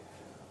ယ်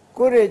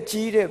ကိုယ့်ရဲ့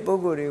ကြီးတဲ့ပု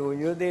ဂ္ဂိုလ်တွေကို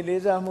ရိုသေ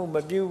လေးစားမှုမ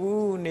ပြု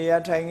ဘူးနေရာ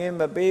ထိုင်ခင်း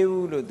မပေး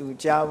ဘူးလို့သူ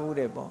ကြားဘူး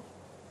တယ်ပေါ့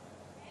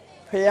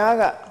ဘုရား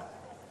က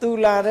သူ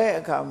လာတဲ့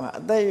အခါမှာ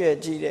အသက်ရွယ်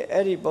ကြီးတဲ့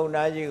အဲ့ဒီပုံ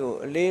နာကြီးကို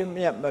အလေး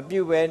မြတ်မ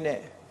ပြုဘဲ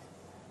နဲ့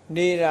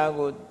နေတာ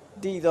ကို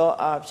သိသော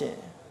အားဖြင့်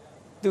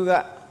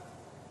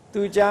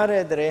သူကြား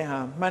တဲ့တရင်ဟာ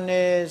မှန်တ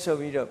ယ်ဆို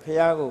ပြီးတော့ဘု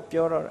ရားကို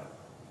ပြောတော့တာ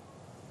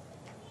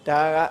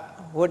ဒါက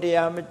ဝတ္တ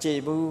ရားမကြည်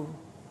ဘူး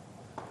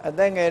အသ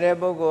က်ငယ်တဲ့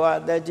ပုဂ္ဂိုလ်က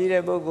အသက်ကြီး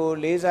တဲ့ပုဂ္ဂိုလ်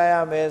လေးစားရ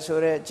မယ်ဆို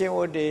တဲ့ကျင့်ဝ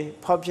တ်တွေ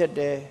ဖောက်ဖြစ်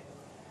တယ်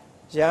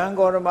ယဟန်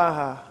ဂေါရမ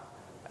ဟာ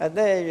အသ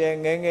က်အရွယ်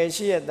ငယ်ငယ်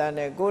ရှိရတဲ့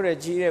နဲ့ကိုယ်ရဲ့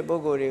ကြီးတဲ့ပု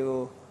ဂ္ဂိုလ်တွေ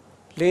ကို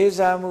လေး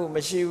စားမှုမ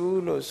ရှိ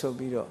ဘူးလို့ဆို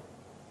ပြီးတော့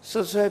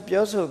ဆွဆွဲ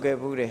ပြောဆိုခဲ့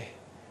ဘူးတယ်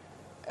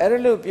အဲ့ဒါ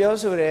လို့ပြော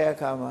ဆိုတဲ့အ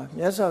ခါမှာ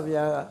မြတ်စွာဘု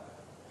ရားက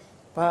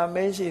ဘာအ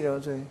မိန့်ရှိ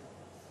တော့ဆိုရင်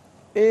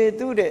အေး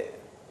သူတဲ့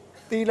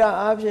သီလ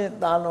အားဖြင့်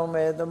တာလွန်မ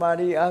ယ်သမာ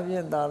ဓိအားဖြ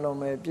င့်တာလွန်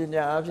မယ်ပ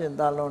ညာအားဖြင့်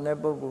တာလွန်တဲ့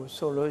ပုဂ္ဂိုလ်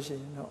ဆိုလို့ရှိ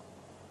ရင်တော့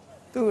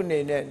သူ့အနေ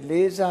နဲ့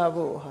လေးစား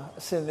ဖို့ဟာ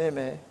အစင်သင့်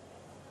ပဲ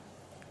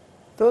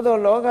သို့သော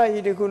လောက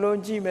ကြီးတစ်ခုလုံး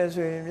ကြည့်မယ်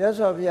ဆိုရင်မြတ်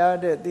စွာဘုရား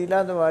တဲ့သီလ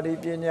သမာဓိ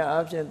ပညာ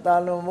အားဖြင့်တာ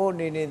လွန်ဖို့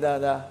နေတာ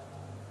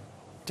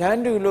ဓာန်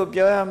တူလို့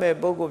ပြောရမယ့်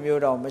ပုဂ္ဂိုလ်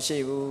မျိုးတောင်မရှိ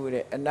ဘူး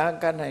တဲ့အနာ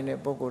ကတ်နိုင်တဲ့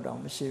ပုဂ္ဂိုလ်တော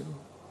င်မရှိဘူး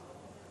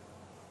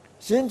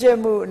ရှင်းကျက်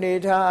မှုအနေ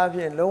ထားအဖြ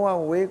စ်လုံးဝ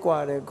ဝေးကွာ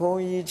တယ်ခုံ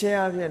ရည်ချင်း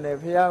အဖြစ်လည်း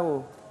ဘုရား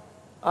ကို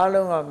အ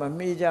လုံးကမ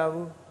မိကြ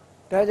ဘူး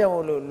ဒါကြောင့်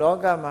မို့လို့လော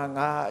ကမှာ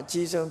ငါအ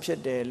ကြီးဆုံးဖြစ်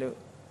တယ်လို့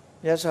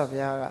မြတ်စွာဘု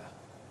ရားက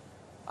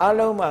အ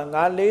လုံးမှာ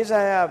ငါလေး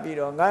စားရပြီး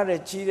တော့ငါ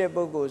တဲ့ကြီးတဲ့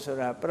ပုဂ္ဂိုလ်ဆို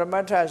တာပရမ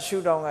တ္ထရှု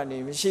ထောင့်ကနေ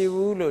မရှိ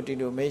ဘူးလို့ဒီ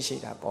လိုမိတ်ရှိ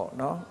တာပေါ့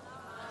နော်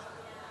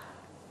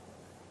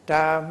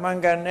ဒါမှန်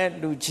ကန်တဲ့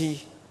လူကြီး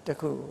တ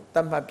ခုသ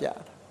တ်မှတ်ပြတာ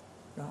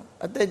နော်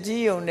အသက်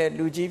ကြီးုံနဲ့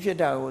လူကြီးဖြစ်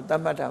တာကိုသ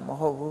တ်မှတ်တာမ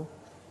ဟုတ်ဘူး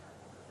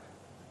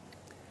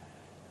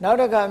နောက်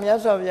တစ်ခါမြတ်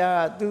စွာဘုရား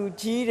ကသူ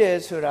ကြီးတယ်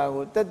ဆိုတာ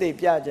ကိုတက်သိ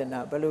ပြကျင်တာ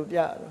ဘယ်လိုပြ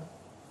တော့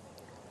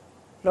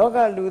လောက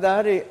လူ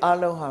သားတွေအ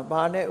လုံးဟာ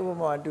ဘာနဲ့ဥပ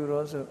မာတူ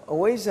တော့ဆိုအ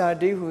ဝိဇ္ဇာ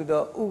တိဟု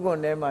သောဥက္ကွန်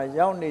ထဲမှာ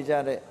ရောက်နေကြ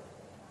တဲ့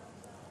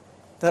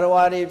သရ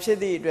ဝါတွေဖြစ်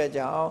သည့်အတွက်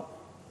ကြောင့်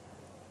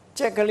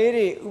ကြက်ကလေး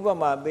တွေဥပ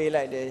မာပေး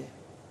လိုက်တယ်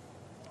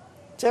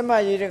ကြက်မ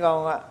ကြီးတစ်ကော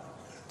င်က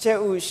ကြက်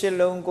ဥ8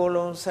လုံး9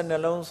လုံး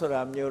12လုံးဆို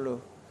တာမျိုး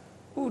လို့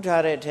ဥ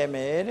ထားတဲ့ထဲ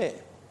မှာတဲ့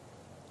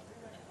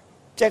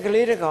ကြက်က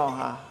လေးတစ်ကောင်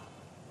ဟာ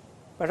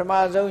ပထမ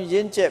ဆုံးရ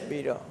င့်ကျက်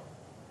ပြီးတော့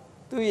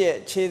သူ့ရဲ့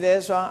ခြေ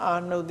သေးစွမ်း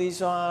အားနှုတ်သီး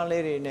စွမ်းအား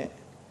လေးတွေနဲ့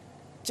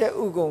ကြက်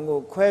ဥကုံ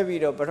ကိုခွဲ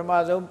ပြီးတော့ပထမ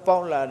ဆုံးပေါ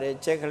က်လာတဲ့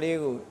ကြက်ကလေး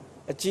ကို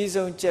အကြီး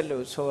ဆုံးကြက်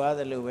လို့ဆိုရတ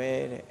ယ်လို့ပဲ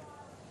တဲ့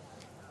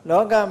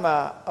လောကမှာ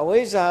အဝိ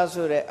ဇ္ဇာ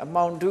ဆိုတဲ့အ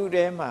မောင်ထု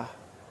ထဲမှာ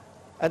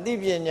အသိ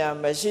ပညာ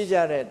မရှိကြ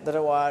တဲ့သတ္တ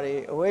ဝါတွေ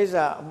အဝိဇ္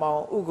ဇာအမော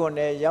င်ဥက္ကွန်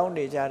နဲ့ရောက်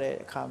နေကြတဲ့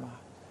အခါမှာ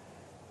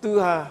သူ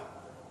ဟာ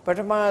ပထ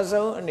မ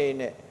ဆုံးအနေ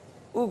နဲ့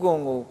ဥက္ကွန်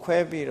ကိုခွဲ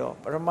ပြီးတော့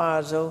ပထမ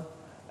ဆုံး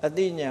အ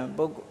သိဉာဏ်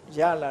ပုဂ္ဂိုလ်ရ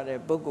လာတဲ့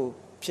ပုဂ္ဂိုလ်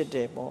ဖြစ်တ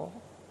ယ်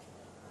ပေါ့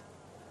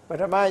ပ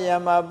ထမဉာ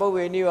ဏ်မှာပုဗ္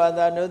ဗေနိဝါဒ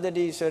နုတ္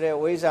တိဆိုတဲ့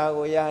ဝိဇ္ဇာ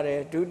ကိုရတ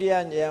ယ်ဒုတိယဉာ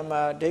ဏ်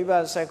မှာဒိဗ္ဗ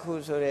စက္ခု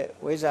ဆိုတဲ့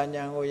ဝိဇ္ဇာ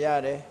ဉာဏ်ကိုရ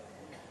တယ်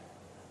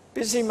ပ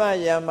စ္စည်းမ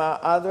ဉာဏ်မှာ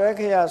အာသဝ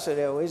ခယဆို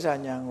တဲ့ဝိဇ္ဇာ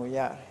ဉာဏ်ကိုရ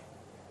တယ်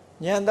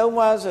ဉာဏ်သုံး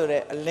ပါးဆို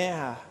တဲ့အလင်း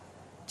ဟာ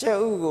ကြက်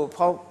ဥကို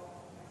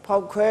ဖော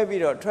က်ခွဲ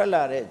ပြီးတော့ထွက်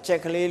လာတဲ့ကြ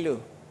က်ကလေးလို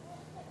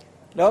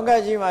လောက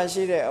ကြီးမှာ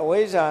ရှိတဲ့အဝိ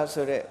ဇ္ဇာ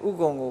ဆိုတဲ့ဥက္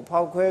ကုံကို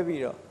ဖောက်ခွဲ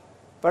ပြီးတော့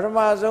ပထမ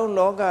ဆုံး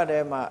လောကထဲ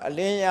မှာအလ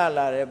င်းရ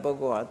လာတဲ့ပုဂ္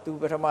ဂိုလ်ဟာသူ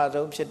ပထမ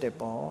ဆုံးဖြစ်တယ်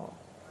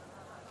ပေါ့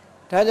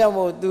ဒါကြောင့်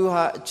မို့သူ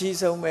ဟာအကြီး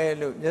ဆုံးပဲ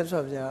လို့မြတ်စွာ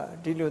ဘုရား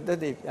ဒီလိုသက်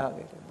သေပြ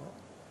ခဲ့တယ်ပေါ့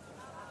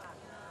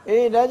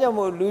ဒါကြောင့်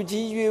မို့လူ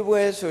ကြီးရွေး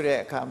ပွဲဆိုတဲ့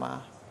အခါမှာ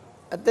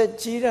အသက်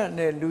ကြီးတာ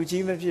နဲ့လူ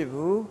ကြီးမဖြစ်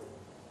ဘူး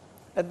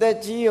အသက်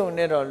ကြီးုံ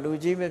နဲ့တော့လူ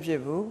ကြီးမဖြစ်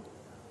ဘူး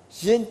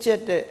ရင့်ကျ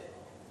က်တဲ့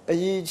အ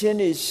ရည်အချင်း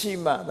တွေရှိ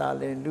မှသာ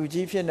လေလူ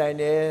ကြီးဖြစ်နိုင်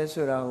တယ်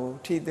ဆိုတာကို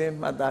ထိသိ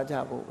မှတ်သားကြ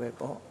ဖို့ပဲ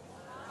ပေါ့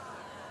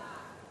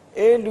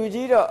လူ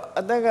ကြီးတော့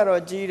အသက်က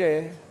တော့ကြီးတယ်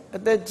အ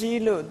သက်ကြီး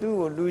လို့သူ့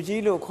ကိုလူ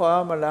ကြီးလို့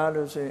ခေါ်မလား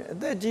လို့ဆိုရင်အ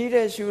သက်ကြီး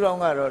တဲ့ရှုထော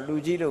င့်ကတော့လူ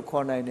ကြီးလို့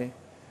ခေါ်နိုင်တယ်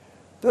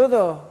သို့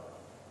တော့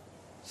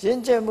ရ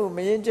င့်ကျက်မှုမ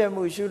ရင့်ကျက်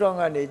မှုရှုထောင့်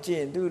ကနေကြည့်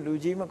ရင်သူလူ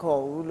ကြီးမ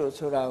ခေါ်ဘူးလို့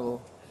ဆိုတာကို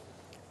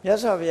မြတ်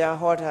စွာဘုရား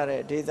ဟောထား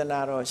တဲ့ဒေသနာ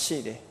တော်ရှိ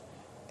တယ်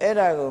အဲ့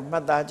ဒါကိုမှ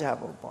တ်သားကြ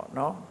ဖို့ပေါ့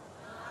နော်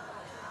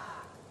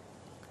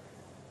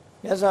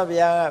မြတ်စွာဘု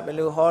ရားကဘယ်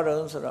လိုဟော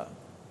တုံးဆိုတော့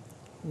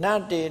န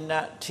တေန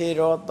ထေ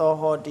ရောသော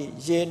ဟောတိ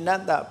ယေန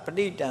တ္တပ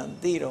ဋိတံ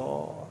သိ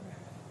ရော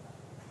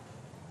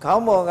ခေါ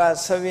င်းပေါ်က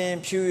သပင်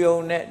ဖြူယုံ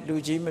နဲ့လူ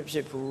ကြီးမဖြ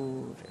စ်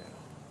ဘူးတဲ့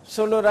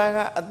ဆိုလိုတာက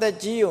အသက်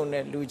ကြီးယုံ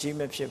နဲ့လူကြီး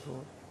မဖြစ်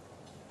ဘူး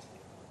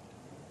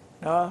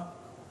နော်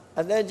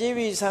အသက်ကြီး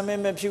ပြီးဆံမ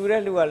မဖြူ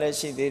တဲ့လူကလည်း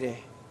ရှိသေးတယ်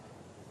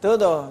သို့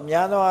တော့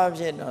များသောအား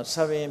ဖြင့်တော့သ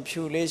ပင်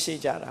ဖြူလေးရှိ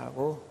ကြတာ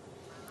ကို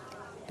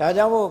ဒါ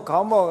ကြောင့်မို့ခေါ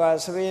င်းပေါ်က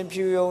သပင်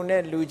ဖြူယုံ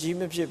နဲ့လူကြီး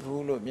မဖြစ်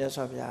ဘူးလို့မြတ်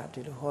စွာဘုရားဒီ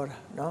လိုဟောတာ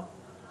နော်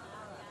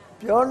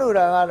ပြောလို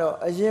တာကတော့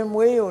အရင်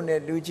မွေးယုံနဲ့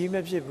လူကြီးမ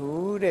ဖြစ်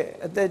ဘူးတဲ့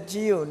အသက်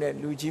ကြီးယုံနဲ့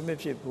လူကြီးမ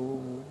ဖြစ်ဘူး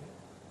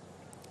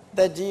အသ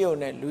က်ကြီးယုံ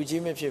နဲ့လူ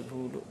ကြီးမဖြစ်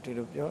ဘူးလို့ဒီ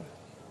လိုပြော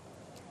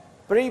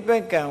ပရိပ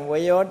က္ကံဝ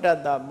ယောတတ္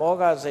တမော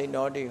ဃစိန်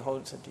တော်တိဟု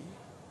တ်စတိ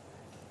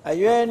အ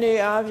ရွယ်နေ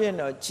အားဖြင့်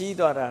တော့ကြီး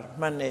သွားတာ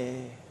မှန်တယ်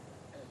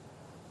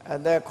အ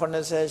သက်80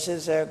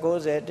 80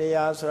 90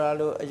 100ဆိုတာ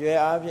လို့အရွယ်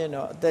အားဖြင့်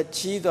တော့အသက်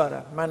ကြီးသွား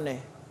တာမှန်တ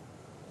ယ်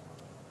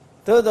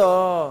သို့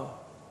တော့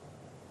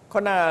ခု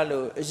နက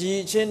လိုအရည်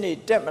အချင်းတွေ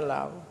တက်မ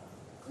လာဘူး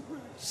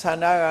ဆန္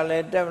ဒကလ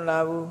ည်းတက်မလာ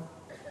ဘူး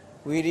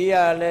ဝီရိယ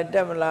ကလည်းတ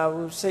က်မလာ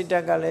ဘူးစိတ်ဓာ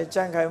တ်ကလည်း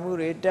ကြံ့ခိုင်မှု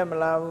တွေတက်မ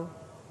လာဘူး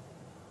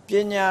ပ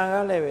ညာက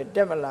လည်းပဲတ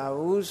က်မလာ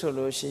ဘူးဆို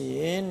လို့ရှိရ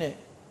င်တဲ့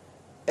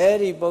အဲ့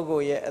ဒီပုဂ္ဂို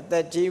လ်ရဲ့အသ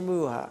က်ကြီးမှု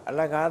ဟာအလ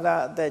ကားသာ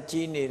အသက်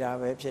ကြီးနေတာ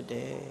ပဲဖြစ်တ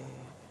ယ်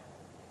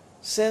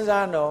စဉ်း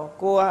စားတော့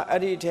ကိုက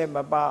အဲ့ဒီထဲမ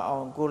ပါအော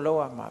င်ကိုလောက်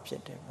ရမှာဖြ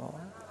စ်တယ်ပေါ့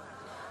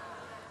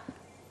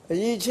အ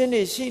ရည်ချင်း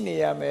တွေရှိနေ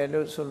ရမယ်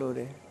လို့ဆိုလိုတ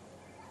ယ်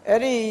အဲ့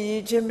ဒီအရ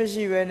ည်ချင်းမ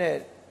ရှိဘဲနဲ့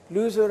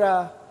လူဆိုတာ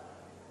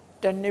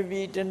တနှစ်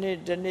ပြီးတနှစ်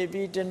တနှစ်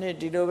ပြီးတနှစ်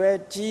ဒီလိုပဲ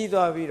ကြီး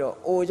သွားပြီးတော့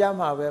အိုကြ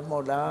မှာပဲမဟု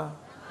တ်လား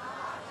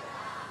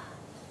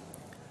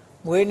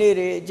မွေးနေ့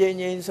တွေအချိန်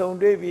ချင်းဆုံ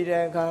တွေ့ပြီး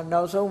တဲ့အခါ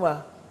နောက်ဆုံးမှာ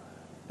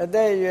အသ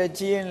က်အရွယ်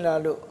ကြီးရင်လာ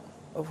လို့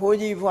အဖိုး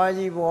ကြီးဖွား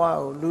ကြီးဘဝ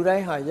ကိုလူတို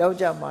င်းဟာရောက်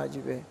ကြမှာ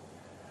ကြီးပဲ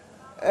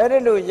အဲ့ဒီ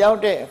လိုရောက်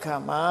တဲ့အခါ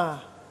မှာ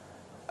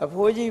အ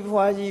ဖိုးကြီး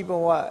ဖွားကြီးဘ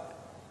ဝ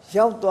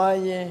ရောက်သွား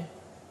ရင်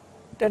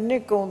တနှ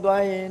စ်ကုန်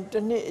သွားရင်တ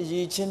နှစ်အရ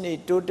ည်ချင်းတွေ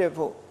တိုးတက်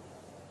ဖို့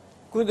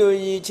ကုသိုလ်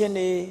ရည်ချင်း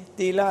တွေ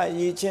သီလ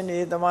ရည်ချင်းတွေ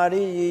သမာ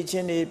ဓိရည်ချ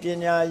င်းတွေပ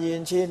ညာရည်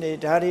ချင်းတွေ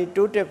ဒါတွေ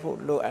တိုးတက်ဖို့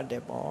လိုအပ်တ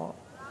ယ်ပေါ့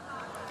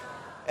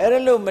အဲ့ဒါ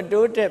လို့မ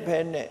တိုးတက်ဖဲ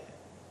နဲ့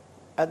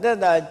အသက်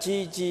သာ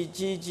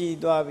ကြီး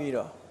သွားပြီး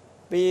တော့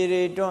ပေ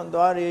ရီတွန့်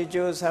သွားရီ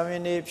ကျိုးဆံမ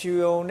င်းတွေ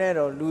ဖြူုံနဲ့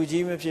တော့လူ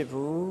ကြီးမဖြစ်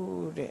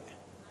ဘူးတဲ့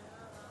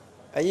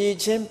အရည်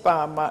ချင်းပါ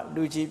မှ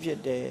လူကြီးဖြစ်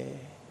တယ်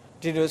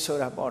ဒီလိုဆို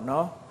တာပေါ့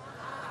နော်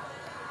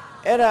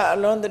အဲ့ဒါအ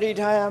လွန်သတိ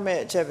ထားရမ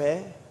ယ့်အချက်ပဲ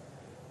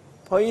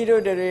ဘုန်းကြီး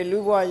တို့တွေလူ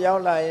ဘဝရော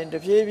က်လာရင်တ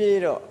ဖြည်းဖြည်း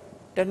တော့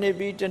တစ်နှစ်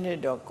ပြီးတစ်နှစ်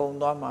တော့ကုံ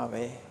သွားမှာ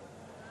ပဲ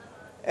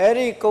အဲ့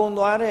ဒီကုံ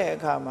သွားတဲ့အ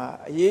ခါမှာ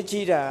အရေး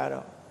ကြီးတာက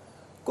တော့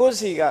ကိုယ်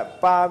စီက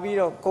ပါပြီး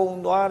တော့ကုံ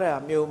သွားတာ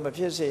မျိုးမ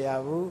ဖြစ်စေရ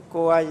ဘူး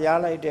ကိုက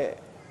ရားလိုက်တဲ့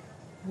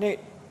နှစ်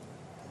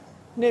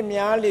နှစ်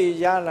များလေ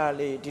ရလာ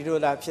လေဒီလို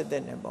သာဖြစ်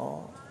တဲ့နဲ့ပေါ့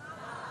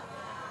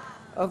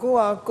အခုက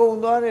ကုံ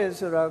သွားတယ်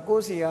ဆိုတာကို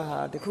ယ်စီဟာ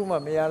တခုမှ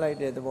မရလိုက်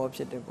တဲ့သဘောဖြ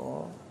စ်တယ်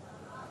ပေါ့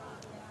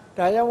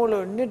ဒါကြောင့်မို့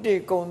လို့နှစ်တွေ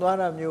ကုံသွား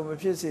တာမျိုးမ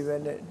ဖြစ်စေပဲ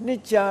နဲ့နှ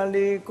စ်ကြာ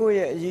လေကိုယ့်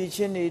ရဲ့အရည်ချ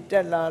င်းတွေတ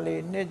က်လာလေ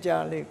နှစ်ကြာ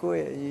လေကို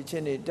ယ့်ရဲ့အရည်ချ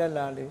င်းတွေတက်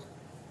လာလေ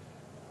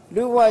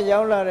လူဘဝရော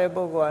က်လာတဲ့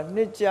ပုဂ္ဂိုလ်က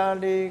နှစ်ကြာ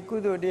လေကု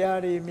သိုလ်တရား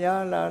တွေ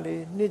များလာလေ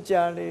နှစ်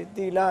ကြာလေ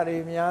သီလတွေ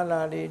များ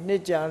လာလေနှ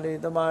စ်ကြာလေ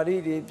သမာဓိ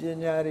တွေပ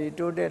ညာတွေ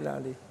တိုးတက်လာ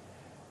လေ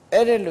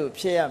အဲ့ဒါလို့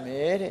ဖြစ်ရမ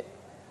ယ်တဲ့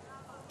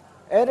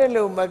အဲ့ဒါ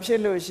လို့မဖြစ်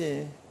လို့ရှိရ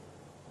င်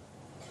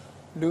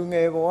လူင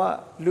ယ်ဘဝ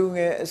လူင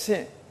ယ်အဆ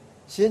င့်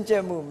ရှင်းကျ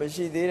က်မှုမ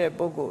ရှိသေးတဲ့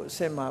ပုဂ္ဂိုလ်အဆ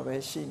င့်မှာပဲ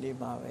ရှိနေ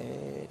မှာပဲ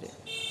တဲ့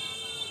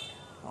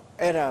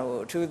အဲ့ဒါကို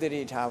အထူးသ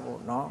တိထား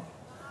ဖို့เนาะ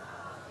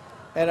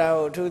အဲ့ဒါ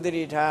ကိုအထူးသ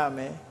တိထားရမ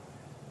ယ်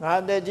ငါ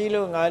တက်ကြီး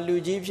လို့ငါလူ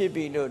ကြီးဖြစ်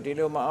ပြီလို့ဒီ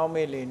လိုမအောင်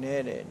မေ့လေ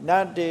နဲ့တဲ့န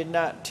တ္တေန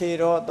ထေ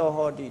ရောသော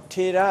ဟောတိ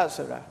ထေရ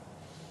ဆိုတာ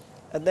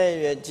အသက်အ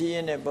ရွယ်ကြီးရ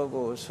င်တဲ့ပုဂ္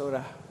ဂိုလ်ဆို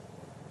တာ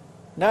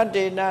နတ္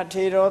တေန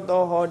ထေရော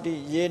သောဟောတိ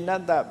ယေန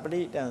တ္တပ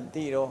ရိတံ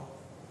တိရော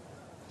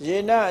ယေ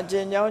နအကျ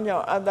ဉ်းကြောင်းကြော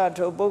င့်အတ္တ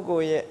ထိုပုဂ္ဂို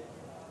လ်ရဲ့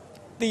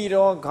တိ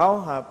ရောခေါ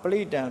င်းဟာပ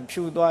ရိတံ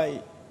ဖြူသွား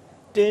၏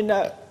တေန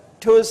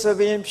ထိုသ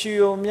ပင်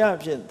ဖြူုံမြ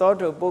ဖြင့်သော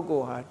ထိုပုဂ္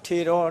ဂိုလ်ဟာထေ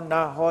ရော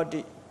နာဟော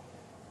တိ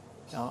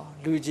နော်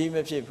လူကြီးမ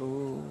ဖြစ်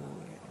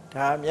ဘူး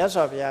ဒါမြတ်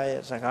စွာဘုရား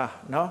ရဲ့စကား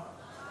နော်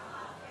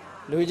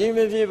လူကြီးမ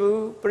ဖြစ်ဘူး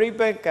ပရိ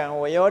ပက္ကံ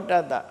ဝယောတ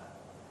တ္တ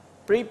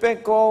ပရိပက္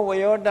ကောဝ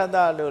ယောတတ္တ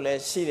လို့လ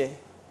ည်းရှိတယ်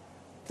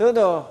သို့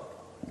တော့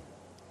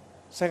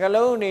စက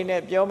လုံးအနေ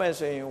နဲ့ပြောမယ်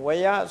ဆိုရင်ဝ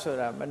ယဆို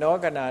တာမနော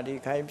ကနာဒီ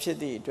ခိုင်းဖြစ်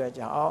သည့်အတွက်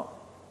ကြောင့်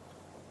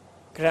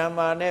ဂရမ္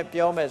မာနဲ့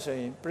ပြောမယ်ဆို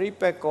ရင်ပရိ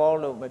ပက္ကော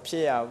လို့မဖြ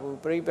စ်ရဘူး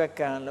ပရိပက္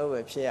ကံလို့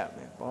ပဲဖြစ်ရမ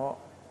ယ်ပေါ့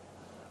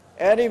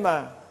အဲ့ဒီမှာ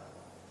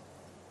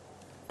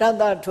တတ္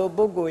တထို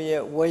ပုဂ္ဂိုလ်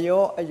ရဲ့ဝ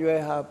ယောအရွ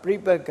ယ်ဟာပရိ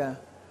ပက္ကံ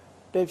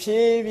တဖြ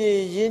ည်းဖြ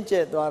ည်းရင့်ကျ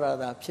က်သွား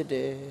တာဖြစ်တ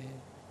ယ်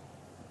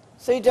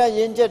စိတ်ဓာတ်ရ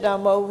င့်ကျက်တာ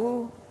မဟုတ်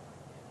ဘူး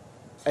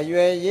အရွ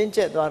ယ်ရင့်ကျ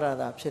က်သွား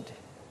တာဖြစ်တယ်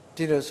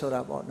ဒီလိုဆို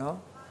တာပေါ့နော်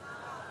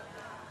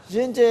ရ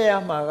င့်ကျက်ရ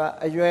မှာက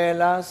အရွယ်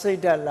လားစိ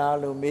တ်ဓာတ်လား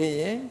လို့မေး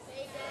ရင်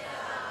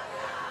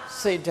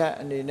စိတ်ဓာတ်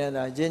အနေနဲ့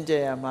သာရင့်ကျ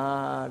က်ရမှာ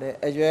တဲ့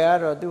အရွယ်က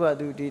တော့သူ့ဟာ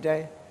သူဒီတို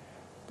င်း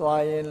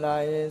သွားရင်လာ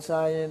ရင်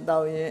စားရင်တော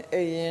က်ရင်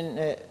အိပ်ရင်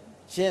နဲ့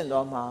ရင့်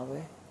သွားမှာပဲ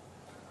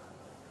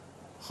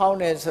ဟောင်း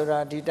တယ်ဆိုတာ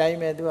ဒီတိုင်း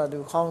ပဲသူကသူ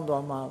ဟောင်း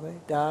သွားမှာပဲ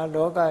ဒါ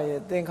လောကရဲ့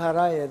သင်္ခါရ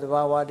ရဲ့သ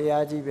ဘာဝတ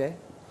ရားကြီးပဲ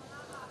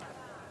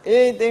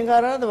အေးသင်္ခါ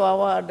ရသဘာ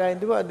ဝအတိုင်း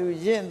သူကသူ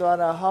ရင့်သွား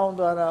တာဟောင်း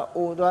သွားတာ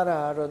အိုသွားတာ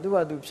ကတော့သူက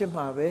သူဖြစ်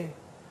မှာပဲ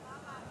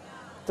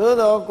သို့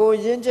တော့ကို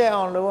ရင့်ကျက်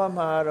အောင်လုပ်ရ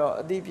မှာတော့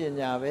အသိပ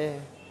ညာပဲ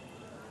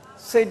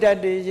စိတ်ဓာတ်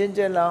တွေရင့်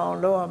ကျက်လာအောင်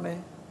လုပ်ရမယ်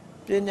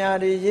ပညာ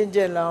တွေရင့်ကျ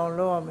က်လာအောင်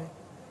လုပ်ရမယ်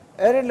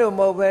အဲ့ဒီလိုမ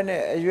ဟုတ်ဘဲ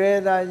နဲ့အရွယ်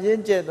သာရ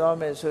င့်ကျက်သွား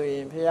မယ်ဆိုရ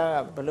င်ဘုရားက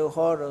ဘယ်လို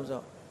ဟောတော့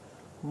ဆို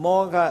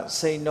မောဃ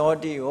စိန်နော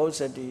တိဟုတ်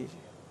စတိ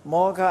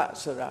မောဃ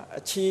ဆိုတာ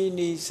အချီး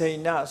နီးစိန်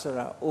နဆို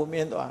တာအိုမ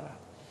င်းသွားတာ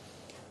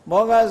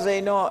မောဃစိ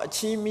န်နောအ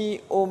ချီးမီ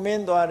အိုမ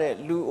င်းသွားတဲ့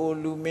လူအို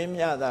လူမင်း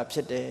များသာဖြ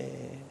စ်တယ်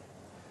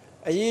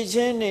အရေးချ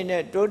င်းနေ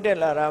နဲ့တိုးတက်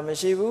လာတာမ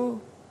ရှိဘူး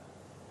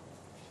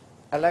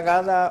အလ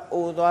ကားသာ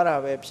အိုသွားတာ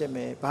ပဲဖြစ်မ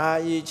ယ်ဘာ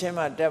အရေးချင်း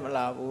မှတက်မ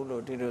လာဘူး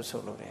လို့ဒီလို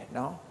ဆိုလို့တယ်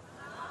နော်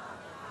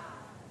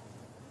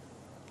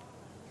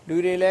လူ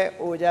တွေလည်း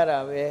အိုကြတာ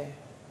ပဲ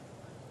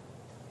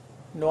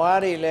နွား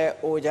တွေလည်း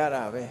အိုကြ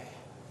တာပဲ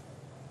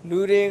လူ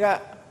တွေက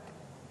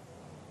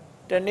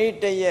တနေ့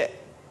တရက်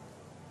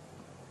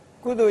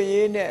ကုသိုလ်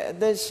ရေးနဲ့အ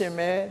သက်ရှင်မ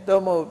ယ်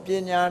သို့မဟုတ်ပ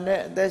ညာ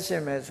နဲ့အသက်ရှ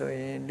င်မယ်ဆိုရ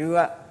င်လူက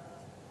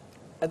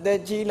အသက်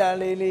ကြီးလာ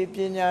လေလေပ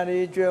ညာတွေ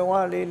ကျွယ်ဝ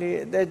လေလေ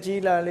အသက်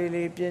ကြီးလာလေ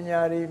လေပညာ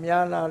တွေ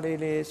များလာလေ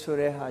လေဆို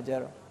တဲ့ဟာကြ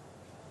တော့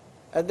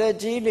အသက်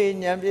ကြီးလေ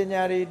ဉာဏ်ပ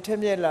ညာတွေထက်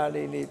မြက်လာ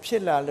လေလေဖြ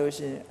စ်လာလို့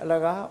ရှိရင်အလ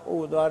ကား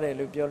အိုသွားတယ်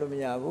လို့ပြောလို့မ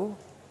ရဘူး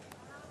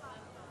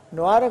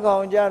နွားတစ်ကော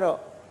င်ကြတော့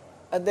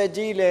အသက်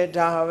ကြီးလဲ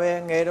ဒါပဲ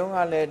ငယ်တုန်းက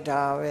လည်း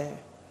ဒါပဲ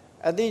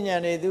အသိဉာ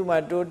ဏ်တွေသူ့မှာ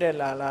တိုးတက်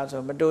လာလား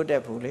ဆိုမတိုးတ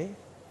က်ဘူးလေ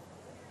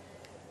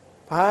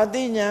ဘာအ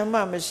သိဉာဏ်မှ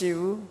မရှိ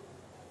ဘူး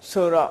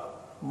ဆိုတော့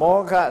မော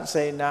ဃ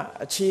စိန်နာ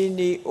အချီး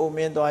နီးအိုမ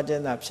င်းသွားခြ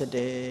င်းသာဖြစ်တ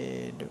ယ်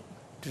လို့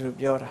သူတို့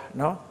ပြောတာ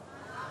နော်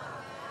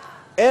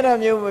အဲ့ဒါ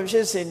မျိုးမဖြ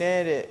စ်စေနဲ့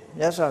တဲ့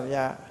မြတ်စွာဘု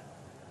ရား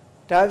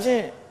ဒါဖြ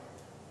င့်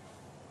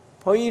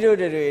ဘုန်းကြီးတို့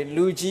တွေ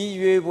လူကြီး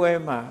ရွေးပွဲ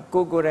မှာ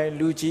ကိုယ်တိုင်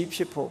လူကြီးဖြ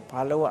စ်ဖို့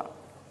ဘာလို့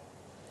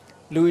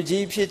လူ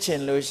ကြီးဖြစ်ချ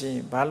င်လို့ရှိရ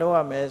င်ဘာလို့ရ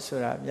မလဲဆို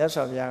တာမြတ်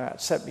စွာဘုရားက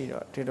ဆက်ပြီး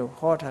တော့ဒီလို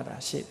ဟောထားတာ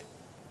ရှိတယ်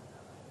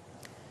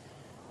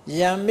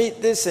ယံမိ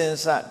သစ္ဆင်္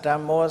စဓ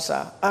မ္မောစာ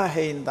အ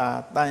ဟိန္တာ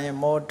တန်ယ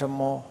မောဓမ္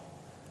မော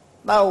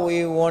သဝေ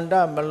ဝန္ဒ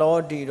မလော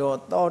တိရော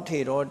သောထေ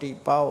ရောတိ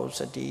ပါဝစ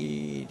တိ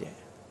တဲ့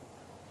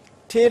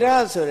ထေရ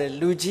ဆိုတဲ့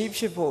လူကြီး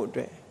ဖြစ်ဖို့အ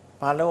တွက်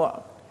ဘာလို့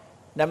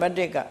နံပါတ်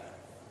1က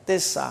သ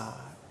စ္စာ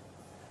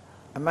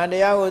အမှန်တ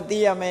ရားကိုသိ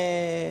ရမယ်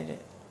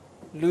တဲ့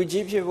လူ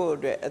ကြီးဖြစ်ဖို့အ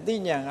တွက်အသိ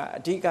ဉာဏ်ကအ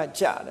ဓိက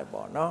ကျတယ်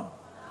ပေါ့နော်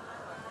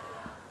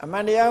အမှ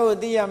န်တရားကို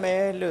သိရမ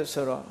ယ်လို့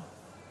ဆိုတော့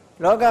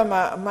လောက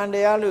မှာအမှန်တ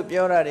ရားလို့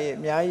ပြောတာတွေအ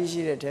များကြီး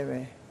ရှိတဲ့ထဲပဲ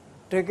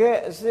တကယ်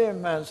အစစ်အ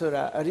မှန်ဆို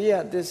တာအရိယ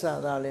သစ္စာ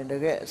သာလည်းတ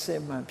ကယ်အစစ်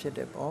အမှန်ဖြစ်တ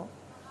ယ်ပေါ့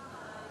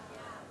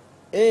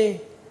အေး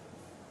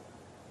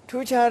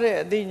ထူးခြားတဲ့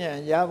အသိဉာဏ်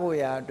ရဖို့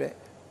ရာအတွက်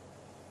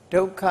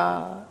ဒုက္ခ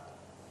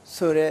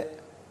ဆိုတဲ့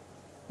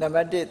နံ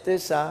ပါတ်1သ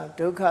စ္စာ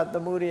ဒုက္ခသ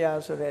မုဒယ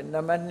ဆိုတဲ့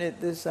နံပါတ်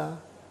2သစ္စာ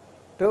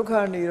ဒုက္ခ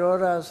និရော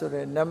ဓဆို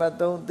တဲ့နံပါတ်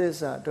3သစ္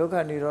စာဒုက္ခ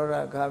និရောဓ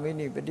ဂါမိ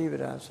နိပฏิပ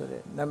ဒါဆို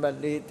တဲ့နံပါတ်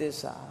4သစ္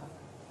စာ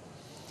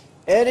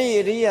အဲ့ဒီ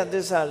အရိယသ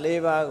စ္စာ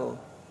4ပါးကို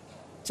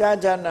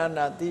ကြာ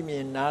နာသိမြ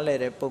င်နားလည်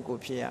တဲ့ပုဂ္ဂို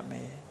လ်ဖြစ်ရမ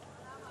ယ်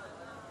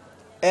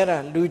အဲ့ဒါ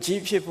လူ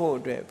ကြီးဖြစ်ဖို့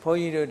အတွက်ဘုန်း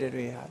ကြီးတို့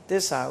တွေဟာသ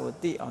စ္စာကို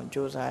သိအောင်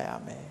ကြိုးစားရ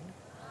မယ်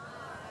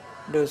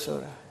လို့ဆို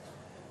တာ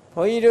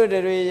ဘုန်းကြီးတို့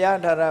တွေရ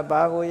ထားတာ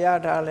ဘာကိုရ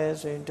ထားလဲ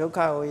ဆိုရင်ဒုက္ခ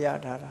ကိုရ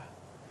ထားတာ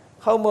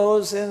ဟုတ်မဟု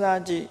တ်စဉ်း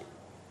စားကြည့်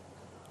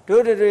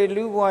တို့တွေ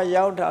လူဘဝ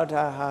ရောက်တာ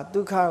ဟာ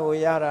ဒုက္ခကို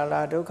ရတာ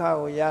လားဒုက္ခ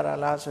ကိုရတာ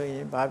လားဆိုရ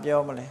င်ဘာပြော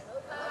မလဲ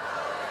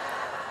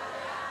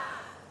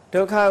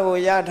ဒုက္ခကို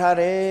ရထား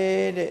တ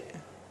ယ်တဲ့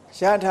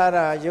ရထား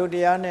တာယုတ်တ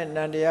ရားနဲ့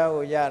နံတရား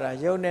ကိုရတာ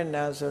ယုတ်နဲ့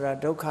နံဆိုတာ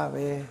ဒုက္ခ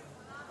ပဲ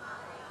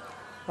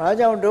ဘာ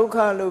ကြောင့်ဒုက္ခ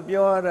လို့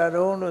ပြောရတာ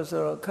တုံးလို့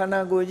ဆိုတော့ခန္ဓာ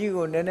ကိုယ်ကြီး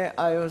ကိုနည်းနည်း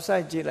အာယုံစို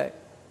က်ကြည့်လိုက်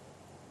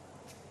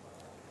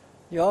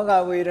ယောဂ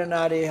ဝေဒ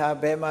နာတွေဟာ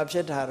ဘယ်မှာဖြ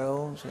စ်တာ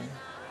တုံးဆိုရင်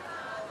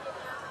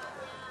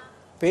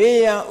ဘေး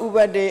ရန်ဥပ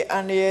ဒိအ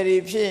န္တရာ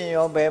ယ်ဖြစ်ရင်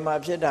ရောဘယ်မှာ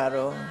ဖြစ်တာ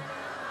တုံး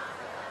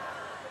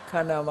ခ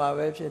န္ဓာမှာ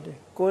ပဲဖြစ်တယ်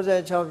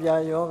66ပြာ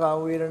ယောဂ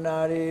ဝေဒနာ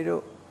တွေ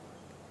တို့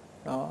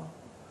နော်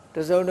တ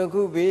စုံတစ်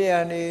ခုဘေးရ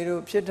န်တွေ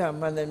တို့ဖြစ်တာ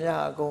မှန်သမျှ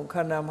အကုန်ခ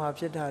န္ဓာမှာ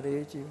ဖြစ်တာတွေ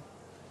ကြည့်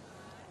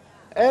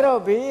အဲ့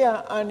တော့ဘေးရန်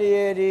အန္တ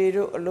ရာယ်တွေ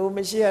တို့အလိုမ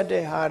ရှိရ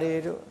တဲ့ဟာတွေ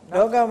တို့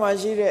လောကမှာ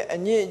ရှိတဲ့အ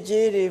ညစ်အ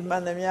ကြေးတွေမှ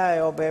န်သမျှ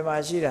ရောဘယ်မှာ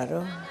ရှိတာ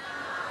တော့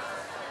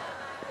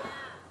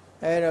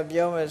အဲ့တော့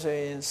ပြောမယ်ဆို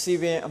ရင်စီ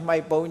ပင်အမို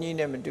က်ပုံးကြီး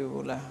နဲ့မတူ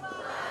ဘူးလား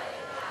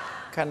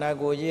ခန္ဓာ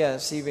ကိုယ်ကြီးက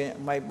စီပင်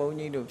အမိုက်ပုံး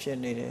ကြီးလို့ဖြစ်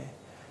နေတယ်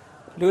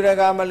လူတ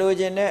ကာမလို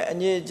ချင်တဲ့အ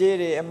ညစ်အကြေး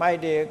တွေအမိုက်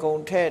တွေအကု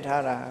န်ထည့်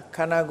ထားတာခ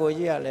န္ဓာကိုယ်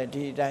ကြီးကလည်း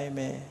ဒီအတိုင်း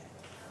ပဲ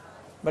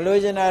မလို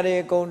ချင်တာတွေ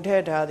အကုန်ထ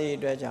ည့်ထားသည့်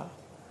အတွက်ကြောင့်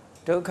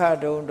ဒုက္ခ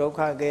တုံဒုက္ခ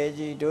ကဲ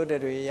ကြီးတို့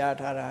တွေရ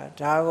ထားတာ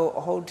ဒါကို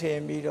အဟုတ်ထင်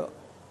ပြီးတော့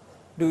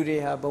လူတွေ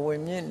ဟာဘဝ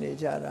င်မြင့်နေ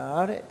ကြတာ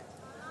တဲ့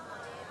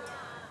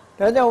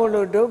ဒါကြောင့်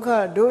လို့ဒုက္ခ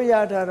တို့ရ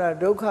ထားတာ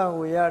ဒုက္ခ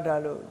ကိုရ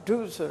ထားလို့ဒု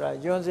ဆိုတာ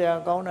ယွန်စရာ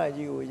ကောင်းတာ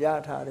ကြီးကိုရ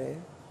ထားတယ်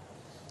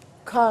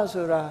ခ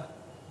ဆိုတာ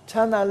ချ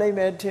မ်းသာလိမ့်မ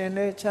ယ်ထင်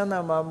လဲချမ်းသာ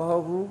မှာမဟု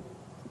တ်ဘူး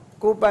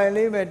ကိုပိုင်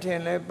လိမ့်မယ်ထင်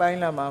လဲပိုင်း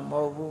လာမှာမ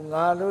ဟုတ်ဘူး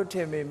ငါလို့ထ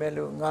င်ပေမဲ့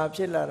လို့ငါဖြ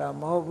စ်လာတာ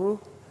မဟုတ်ဘူး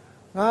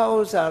ငါဥ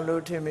စ္စာ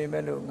လို့ထင်ပေ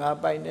မဲ့လို့ငါ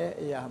ပိုင်တဲ့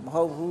အရာမ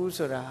ဟုတ်ဘူး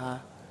ဆိုတာဟာ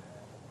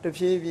တ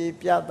ဖြည်းဖြည်း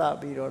ပြသ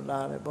ပြီးတော့လာ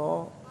တယ်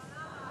ပေါ့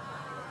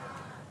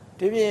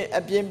ဒီပြင်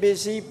အပြင်ပစ္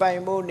စည်းပို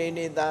င်ဖို့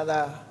နေသား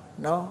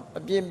နော်အ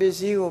ပြင်ပစ္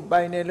စည်းကို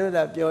ပိုင်တယ်လို့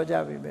သာပြောကြ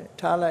ပြီပဲ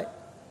ထားလိုက်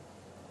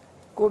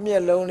ကိုမျ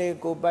က်လုံးလေး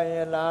ကိုပိုင်ရ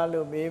လား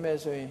လို့မေးမယ်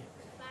ဆိုရင်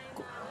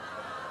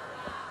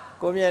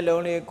ကိုမျက်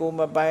လုံးလေးကို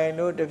မပိုင်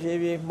လို့တဖြည်း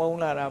ဖြည်းမှုံး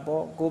လာတာ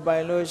ပေါ့ကိုပို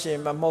င်လို့ရှင်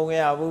မမှုံ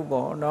ရဘူး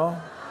ပေါ့နော်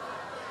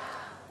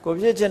ကို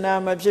ဖြစ်ချင်တာ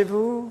မဖြစ်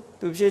ဘူး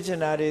သူဖြစ်ချင်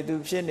တာတွေသူ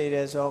ဖြစ်နေတ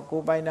ယ်ဆိုတော့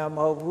ကိုပိုင်တာမ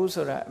ဟုတ်ဘူး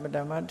ဆိုတာအမှန်တ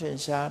မ်းထင်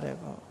ရှားတယ်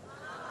ပေါ့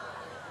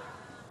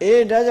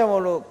အေးဒါကြောင့်မ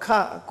လို့ခ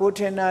ကိုထ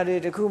င်တာတွေ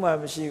တခုမှ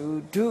မရှိ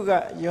ဘူးဒုက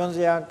ယွန်စ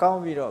ရာကော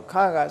င်းပြီးတော့ခ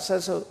ကဆ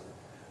က်ဆုပ်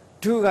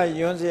ဒုက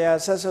ယွန်စရာ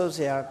ဆက်ဆုပ်စ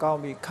ရာကော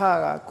င်းပြီးခ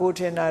ကကိုထ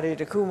င်တာတွေ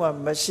တခုမှ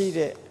မရှိ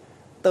တဲ့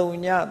တုံ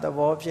ညသ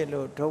ဘောဖြစ်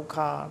လို့ဒုက္ခ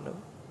လို့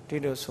ဒီ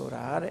လိုဆို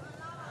တာတဲ့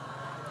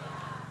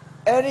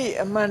အဲ့ဒီ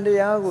အမှန်တ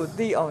ရားကို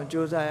သိအောင်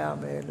ကြိုးစားရ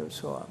မယ်လို့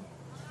ဆိုရမယ်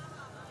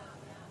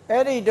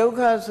အဲ့ဒီဒုက္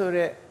ခဆို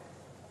တဲ့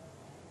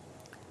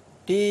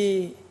ဒီ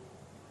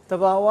တ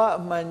ဘာဝ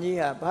အမှန်ကြီး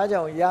ဟာဘာ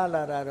ကြောင့်ရ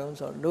လာတာတုံး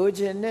ဆိုလို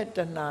ချင်တဲ့တ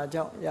ဏှာ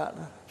ကြောင့်ရလာ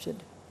တာဖြစ်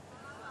တယ်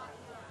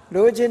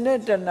လိုချင်တဲ့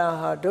တဏှာ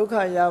ဟာဒုက္ခ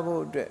ရ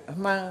ဖို့အတွက်အ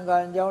မှန်က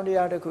န်ကြောင်းတ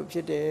ရားတစ်ခုဖြ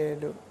စ်တယ်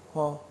လို့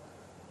ဟော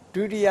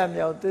ဒုတိယ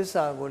မြောက်သစ္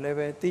စာကိုလည်း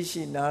ပဲသိ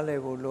ရှိနားလ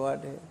ည်ဖို့လိုအပ်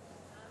တယ်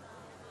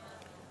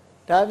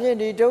ဒါဖြင့်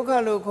ဒီဒုက္ခ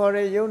လို့ခေါ်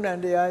တဲ့ယုံ nant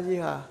တရား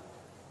ကြီးဟာ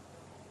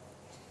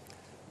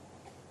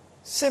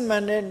စစ်မှ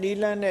န်တဲ့နိ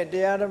လန်းတဲ့တ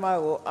ရားဓမ္မ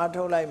ကိုအား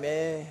ထုတ်လိုက်မ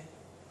ယ်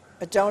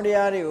အကြောင်းတ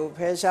ရားတွေကိုဖ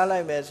ယ်ရှား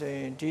လိုက်မယ်ဆိုရ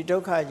င်ဒီဒု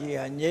က္ခကြီး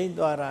ဟာငြိမ့်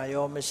သွားတာ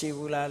ရောမရှိ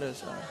ဘူးလားလို့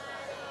ဆိုတာ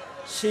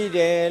ရှိတ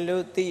ယ်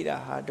လို့သိတာ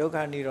ဟာဒုက္ခ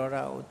និရောဓ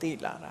ကိုသိ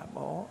လာတာ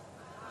ပေါ့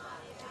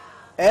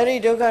အဲ့ဒီ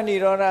ဒုက္ခនិ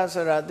ရောဓ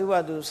ဆိုတာသူ့ဘာ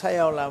သူဆက်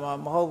ရောက်လာမှာ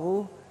မဟုတ်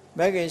ဘူးမ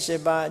ဂ္ဂင်၈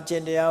ပါးအကျ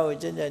င့်တရားကို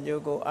ကျင့်ကြံ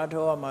ကြိုးကိုအား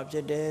ထုတ်ရမှာဖြ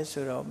စ်တယ်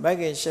ဆိုတော့မဂ္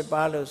ဂင်၈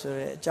ပါးလို့ဆို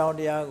တဲ့အကြောင်း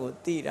တရားကို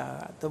သိတာ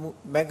က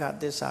မဂ္ဂ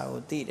သစ္စာ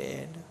ကိုသိတ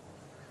ယ်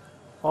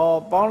ဟော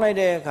ပေါင်းလိုက်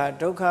တဲ့အခါ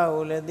ဒုက္ခ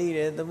ကိုလည်းသိတ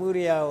ယ်သမုဒ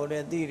ယကိုလ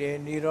ည်းသိတယ်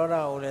និရောဓ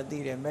ကိုလည်းသိ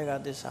တယ်မဂ္ဂ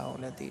သစ္စာကို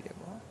လည်းသိတယ်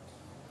ပေါ့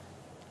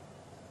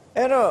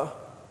အဲ့တော့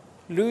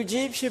လူ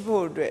ကြီးဖြစ်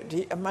ဖို့အတွက်ဒီ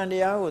အမှန်တ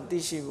ရားကိုသိ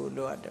ရှိဖို့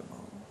လိုအပ်တယ်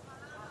ပေါ့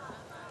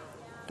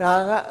ဒါ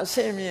ကအဆ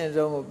င့်အမြင့်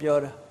ဆုံးကိုပြော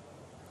တာ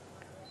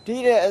ဒီ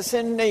တဲ့အဆ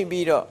င့်နှိပ်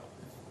ပြီးတော့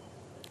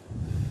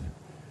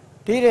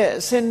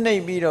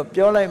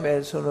ပြောလိုက်မယ်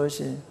ဆိုလို့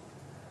ရှိရင်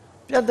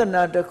ပြဿ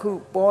နာတစ်ခု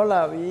ပေါ်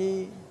လာပြီ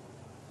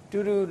တူ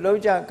တူလော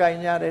က်ကြကင်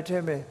ကြတဲ့ထဲ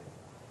မှာ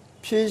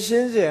ဖြည့်ရှ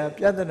င်းစရာ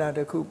ပြဿနာတ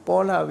စ်ခု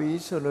ပေါ်လာပြီ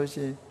ဆိုလို့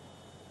ရှိရင်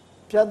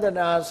ပြဿ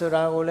နာဆို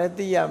တာကိုလည်း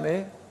သိရမ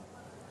ယ်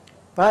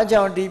။ဘာ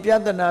ကြောင့်ဒီပြ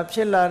ဿနာဖြ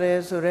စ်လာတယ်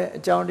ဆိုတဲ့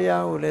အကြောင်းတ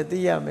ရားကိုလည်းသိ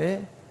ရမယ်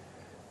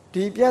။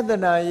ဒီပြဿ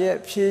နာရဲ့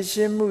ဖြည့်ရှ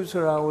င်းမှု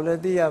ဆိုတာကိုလ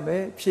ည်းသိရမ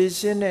ယ်။ဖြည့်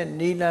ရှင်းတဲ့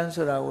နိလန်း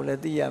ဆိုတာကိုလ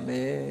ည်းသိရမ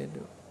ယ်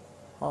လို့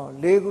ဟော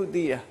၄ခု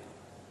သိတာ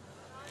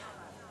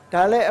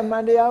ဒါလည်းအမှ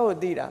န်တရားကို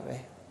သိတာပဲ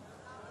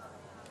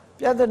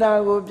ပြဿနာ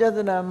ကိုပြဿ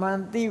နာမှန်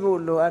သိ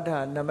ဖို့လိုအပ်တာ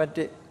နံပါတ်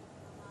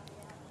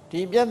1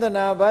ဒီပြဿ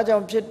နာဘာကြော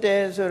င့်ဖြစ်တ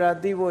ယ်ဆိုတာ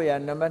သိဖို့ရ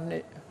နံပါတ်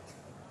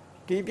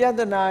2ဒီပြ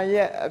ဿနာ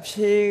ရဲ့အ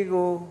ဖြေ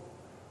ကို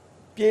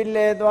ပြေလ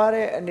ည်သွား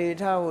တဲ့အနေအ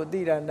ထားကို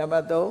သိတာနံပါ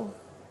တ်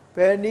3ဘ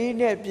ယ်နည်း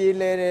နဲ့ပြေ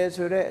လည်တယ်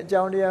ဆိုတဲ့အ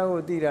ကြောင်းတရား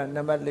ကိုသိတာ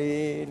နံပါတ်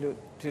4လို့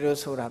ဒီလို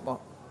ဆိုတာပေါ့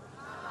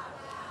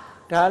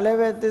ဒါလည်း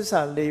ပဲသစ္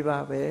စာ၄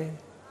ပါးပဲ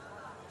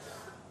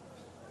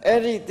အဲ့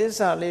ဒီသစ္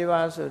စာ၄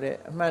ပါးဆိုတဲ့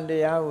အမှန်တ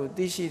ရားကို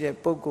သိရှိတဲ့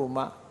ပုဂ္ဂိုလ်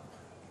မှ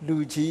လူ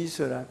ကြီး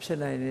ဆိုတာဖြစ်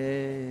နိုင်တ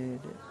ယ်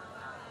တဲ့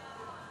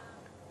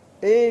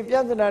အေးပြ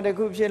ဿနာတစ်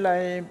ခုဖြစ်လာ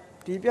ရင်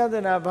ဒီပြဿ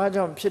နာဘာ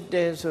ကြောင့်ဖြစ်တ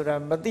ယ်ဆိုတာ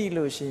မသိ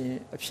လို့ရှိရင်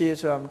အဖြေ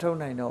ဆိုတာမထုတ်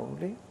နိုင်တော့ဘူး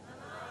လေ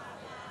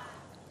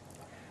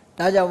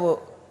ဒါကြောင့်မို့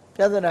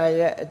ပြဿနာ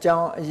ရဲ့အကြော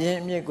င်းအရင်း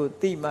အမြစ်ကို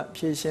သိမှ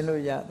ဖြေရှင်း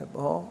လို့ရတယ်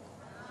ပေါ့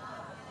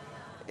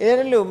အဲ့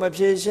လိုမ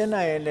ဖြေရှင်း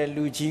နိုင်ရင်လည်း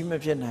လူကြီးမ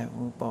ဖြစ်နိုင်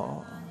ဘူးပေါ့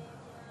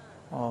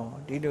ဩ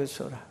ဒီလို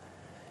ဆိုတာ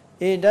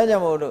အေးဒါကြော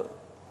င့်မို့လို့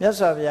မြတ်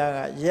စွာဘုရားက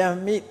ယံ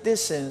မိသ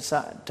စ္စင်္စ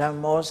ဓမ္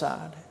မောစာ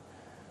တဲ့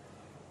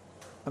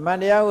အမှန်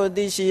တရားကို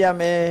သိရှိရ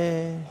မယ်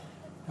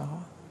နော်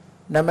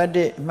နံပါတ်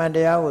1အမှန်တ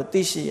ရားကို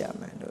သိရှိရ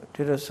မယ်လို့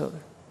ဒီလိုဆိုတ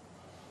ယ်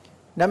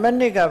နံပါတ်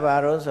2ကဘာ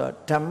လို့ဆို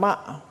ဓမ္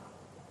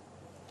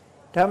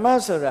မ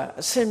ဆိုတာ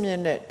အစစ်မြ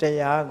င့်တဲ့တ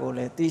ရားကိုလ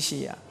ည်းသိရှိ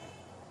ရ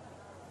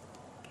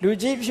လူ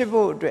ကြီးဖြစ်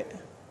ဖို့အတွက်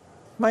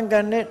မှန်က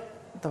န်တဲ့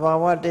သဘာ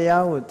ဝတ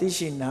ရားကိုသိ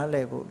ရှိနားလ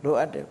ည်ဖို့လို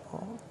အပ်တယ်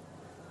ပေါ့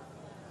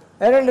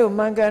အဲ့ဒါလို့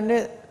မှန်ကန်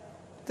တဲ့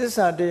သစ္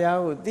စာတရား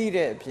ကိုသိ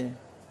တဲ့အပြင်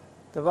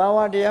သဘာဝ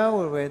တရား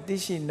ကိုပဲသိ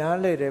ရှိနား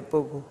လည်တဲ့ပု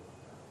ဂ္ဂိုလ်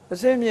အ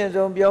စစ်မြင့်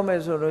ဆုံးပြောမ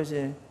ယ်ဆိုလို့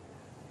ရှိရင်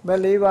မ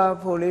လေးပါ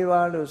ဖို့လေး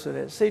ပါလို့ဆို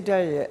တဲ့စိတ်ဓာ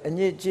တ်ရဲ့အည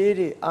စ်အကြေး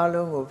တွေအ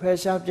လုံးကိုဖယ်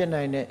ရှားပြစ်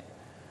နိုင်တဲ့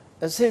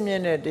အစစ်မြ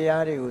င့်တဲ့တ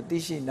ရားတွေကိုသိ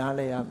ရှိနားလ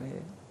ည်ရမယ်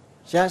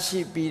ရရှိ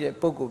ပြီးတဲ့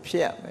ပုဂ္ဂိုလ်ဖြ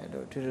စ်ရမယ်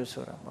လို့ဒီလို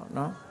ဆိုတာပေါ့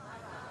နော်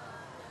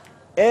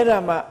အဲ့ဒါ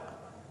မှ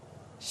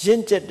ရ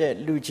င့်ကျက်တဲ့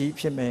လူကြီး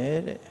ဖြစ်မယ်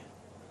တဲ့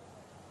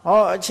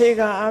ဟောအခြေ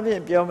ခံအပြ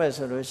င်ပြောမယ်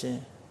ဆိုလို့ရှိရ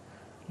င်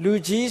လူ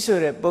ကြီးဆို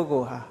တဲ့ပုဂ္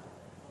ဂိုလ်ဟာ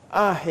အ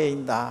ဟိ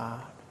န္တာ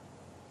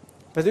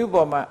ဘယ်သူ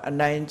ပေါ်မှာအ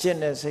နိုင်ကျင့်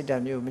တဲ့စိတ်ဓာ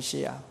တ်မျိုးမရှိ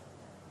အောင်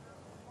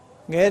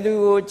ငယ်သူ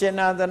ကိုကျင်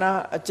နာသနာ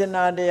အကျဉ်း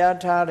နာတရား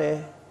ထားတယ်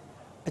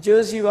အ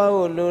ကျိုးစီးပွား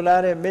ကိုလို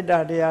လားတဲ့မေတ္တာ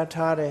တရား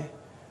ထားတယ်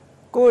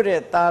ကိုယ့်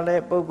ရဲ့သား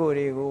တဲ့ပုဂ္ဂိုလ်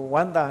တွေကိုဝ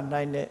မ်းသာ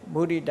နိုင်တဲ့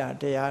မုဒိတာ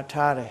တရား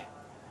ထားတယ်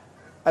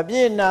အပြ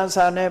ည့်နာ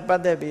စာနဲ့ပ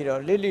တ်သက်ပြီး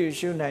တော့လစ်လျူ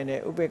ရှုနိုင်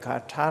တဲ့ဥပေက္ခ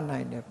ထားနို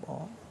င်တယ်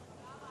ပေါ့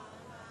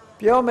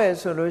ပြောမယ်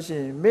ဆိုလို့ရှိ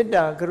ရင်မေတ္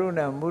တာကရု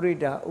ဏာမုဒိ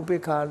တာဥပေ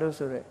က္ခလို့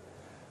ဆိုရဲ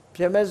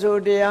ဗြဟ္မ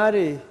စိုးတရား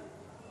တွေ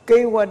ကိ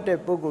ဝတ်တဲ့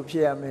ပုဂ္ဂိုလ်ဖြ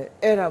စ်ရမယ်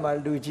အဲ့ဒါမှ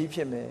လူကြီးဖြ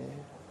စ်မယ်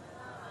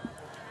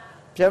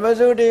ဗြဟ္မ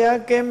စိုးတရား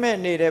ကင်းမဲ့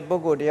နေတဲ့ပု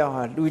ဂ္ဂိုလ်တရား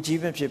ဟာလူကြီး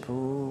မဖြစ်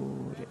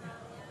ဘူးတဲ့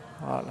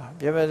ဟုတ်လား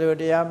ဗြဟ္မစိုး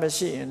တရားမ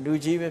ရှိရင်လူ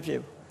ကြီးမဖြစ်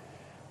ဘူး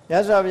မြ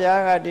တ်စွာဘု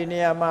ရားကဒီနေ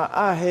ရာမှာ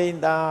အဟိန္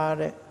တာ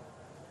တဲ့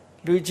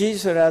လူကြီး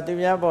ဆိုတာသူ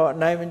များပေါ်အ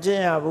နိုင်မကျ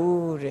င့်ရ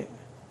ဘူးတဲ့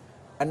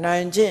အနို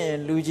င်ကျင့်ရင်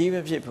လူကြီးမ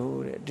ဖြစ်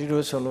ဘူးတဲ့ဒီ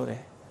လိုဆိုလို့တ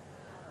ယ်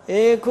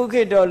အေးခု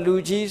ခေတ်တော့လူ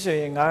ကြီးဆို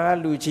ရင်ငါက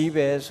လူကြီး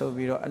ပဲဆို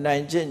ပြီးတော့အနို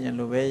င်ကျင့်ရင်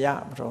လို့ပဲရ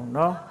မှာတော့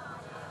နော်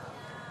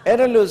အဲ့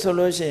ဒါလို့ဆို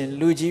လို့ရှိရင်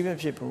လူကြီးမ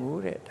ဖြစ်ဘူး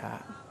တဲ့ဒါ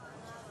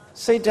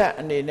စိတ်ဓာတ်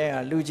အနေနဲ့က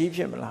လူကြီးဖြ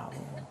စ်မလာ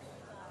ဘူး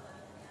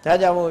ဒါ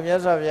ကြောင့်မို့မြတ်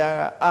စွာဘုရား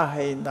ကအ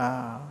ဟိန္တာ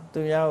သူ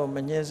များကိုမ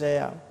ညှင်းဆဲ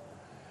ရဘူး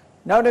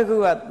နောက်တစ်ခု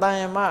ကတန်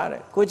ယမ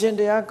တဲ့ကိုချင်း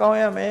တရားကောင်း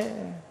ရမယ်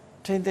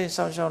ထိမ့်သိမ့်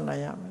ဆောက်ရှောက်နို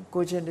င်ရမယ်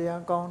ကိုချင်းတ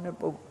ရားကောင်းတဲ့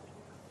ပုဂ္ဂိုလ်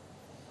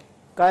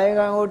ကာယ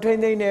ကံကိုထိမ့်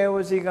သိမ့်တယ်ဝ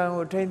စီကံ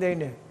ကိုထိမ့်သိမ့်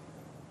တယ်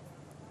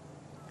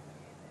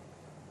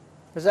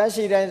ပါဇက်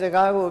ရှိတိုင်းစ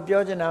ကားကို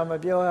ပြောချင်တာမ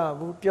ပြောရ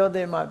ဘူးပြောသ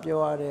င့်မှပြော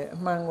ရတယ်အ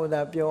မှန်ကို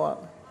သာပြောရ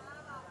မယ်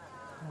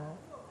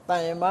တ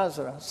န်ယမ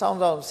ဆိုတာစောင့်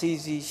စောင့်စီ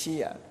စီရှိ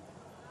ရတယ်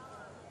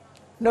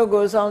နှုတ်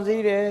ကိုစောင့်စ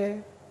ည်းတယ်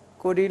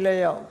ကိုယ်ဒီလက်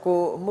ရောက်ကို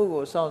ယ်အမှု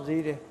ကိုစောင့်စ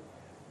ည်းတယ်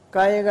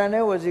ကာယကံ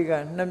နဲ့ဝစီကံ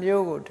နှစ်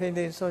မျိုးကိုထိမ့်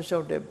သိမ့်ဆော့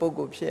ရှော့တဲ့ပုဂ္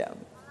ဂိုလ်ဖြစ်ရမ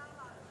ယ်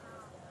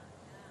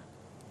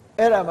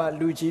အဲ့ဒါမှ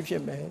လူကြီးဖြ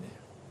စ်မယ်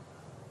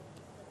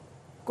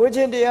ကိုချ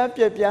င်းတရား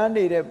ပြပြ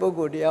နေတဲ့ပုဂ္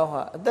ဂိုလ်တရား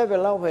ဟာအသက်ဘ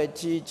ယ်လောက်ပဲ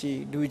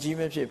ကြီးလူကြီး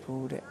မဖြစ်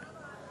ဘူးတဲ့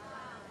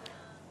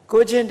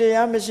ကိုချင်းတ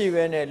ရားမရှိ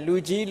ဘဲနဲ့လူ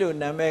ကြီးလို့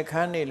နာမည်ခ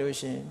န်းနေလို့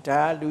ရှင်ဒါ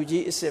လူ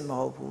ကြီးအစ်စ်မ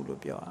ဟုတ်ဘူးလို့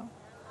ပြောအောင်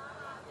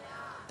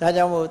ဒါ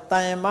ကြောင့်မို့တ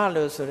န်ယမ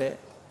လို့ဆိုတဲ့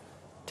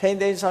ထိမ့်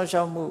သိမ့်ဆောက်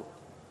ရှောက်မှု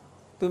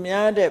သူ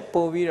များတဲ့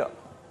ပို့ပြီးတော့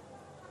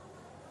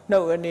နှု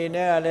တ်အနေ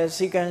နဲ့ကလည်း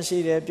စီကံရှိ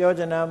တယ်ပြော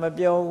ချင်တာမ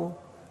ပြောဘူး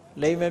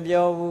လိမ်မ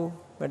ပြောဘူး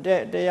မတ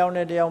က်တယောက်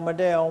နဲ့တယောက်မ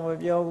တက်အောင်မ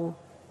ပြောဘူး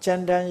ချ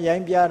မ်းတမ်းရို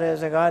င်းပြတဲ့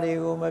စကားတွေ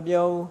ကိုမ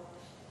ပြောဘူး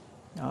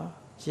နော်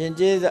ရင်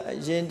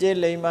ကျေး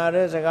လိမ်မာ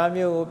တဲ့စကား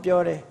မျိုးကို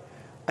ပြောတယ်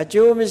အ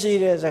ကျိုးမရှိ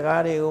တဲ့စ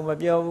ကားတွေကိုမ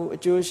ပြောဘူးအ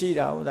ကျိုးရှိ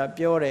တာကိုသာ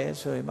ပြောတယ်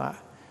ဆိုရင်မှ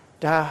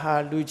ဒါဟာ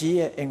လူကြီး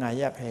ရဲ့အင်္ဂါ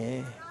ရပ်ပဲ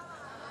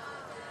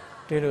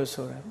ဒီလို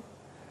ဆိုတာ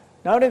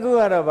နောက်တစ်ခု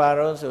ကတော့ဘာ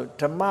လို့ဆို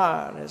ဓမ္မ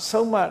နဲ့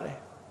ဆုံးမတယ်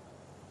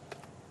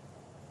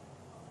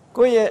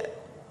ကိုယ့်ရဲ့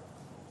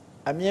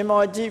အမြင်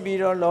မော်ကြည့်ပြီး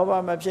တော့လောဘ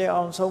မဖြစ်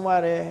အောင်ဆုံးမ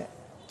တယ်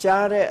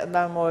ကြားတဲ့အတ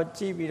န်မော်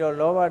ကြည့်ပြီးတော့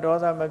လောဘဒေါ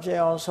သမဖြစ်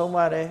အောင်ဆုံးမ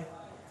တယ်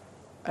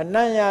အ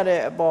နံ့ရ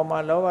တဲ့အပေါ်မှာ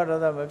လောဘဒေါ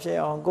သမဖြစ်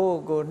အောင်ကိုယ့်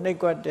ကိုနှိပ်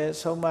ကွက်တယ်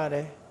ဆုံးမတ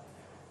ယ်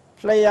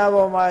လျှာ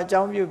ပေါ်မှာအ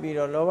ကြောင်းပြုပြီး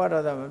တော့လောဘ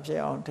ဒေါသမဖြစ်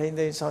အောင်ထိမ့်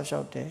သိမ်းဆောက်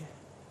ရှောက်တယ်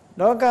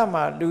လောက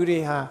မှာလူတွေ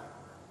ဟာ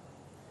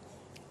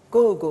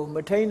ကိုယ့်ကိုမ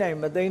ထိမ့်နိုင်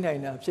မသိမ့်နို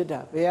င်တာဖြစ်တာ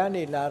ဘယ်က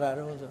နေလာတာ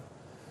တော့ဆို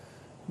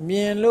မြ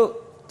င်လို့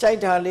ကြိုက်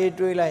တာလေး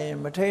တွေးလိုက်ရင်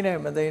မထိမ့်နို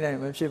င်မသိမ့်နိုင်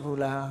မဖြစ်ဘူး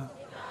လား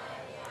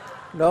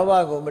လောဘ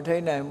ကိုမထိ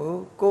မ့်နိုင်ဘူး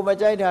ကိုမ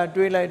ကြိုက်တာ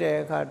တွေးလိုက်တဲ့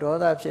အခါဒေါ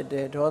သဖြစ်တ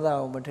ယ်ဒေါသ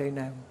ကိုမထိမ့်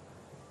နိုင်ဘူး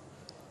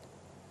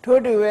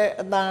ထို့တူပဲ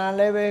အတန်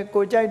လည်းပဲ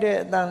ကိုကြိုက်တဲ့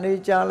အတန်လေး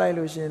ကြားလိုက်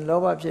လို့ရှင်လော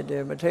ဘဖြစ်တ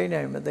ယ်မထိမ့်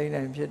နိုင်မသိမ့်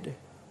နိုင်ဖြစ်တယ်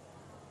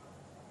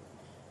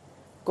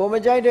ကိုမ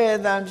ကြိုက်တဲ့အ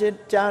တန်ဖြစ်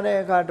ကြားတဲ့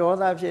အခါဒေါ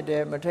သဖြစ်တ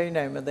ယ်မထိမ့်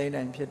နိုင်မသိမ့်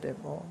နိုင်ဖြစ်တယ်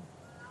ပေါ့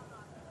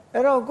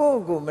အဲ့တော့ကို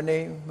ယ့်ကိုမနို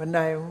င်ဘူးမ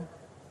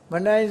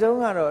နိုင်ဆုံး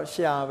ကတော့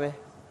ရှာပဲ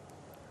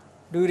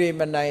လူတွေ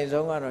မနိုင်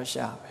ဆုံးကတော့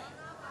ရှာပဲ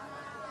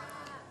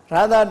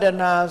ရာသတ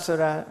နာဆို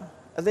တာ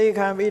အသေး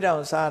ခံပြီးတော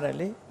င်စားတယ်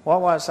လေဝ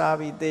ဝစား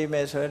ပြီးသေမ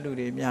ယ်ဆိုတဲ့လူ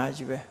တွေအများ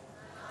ကြီးပဲ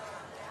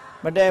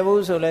မတည့်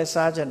ဘူးဆိုလဲ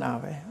စားကြတာ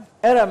ပဲ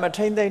အဲ့ဒါမ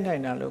ထိမ့်သိမ့်နို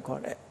င်တာလို့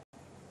ခေါ်တယ်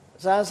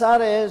စား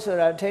တယ်ဆို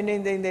တာထိမ့်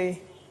သိမ့်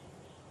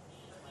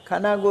ခ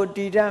န္ဓာကိုယ်တ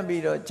ည်တံ့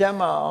ပြီးတော့ကျမ်း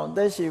မာအောင်သ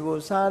က်ရှိ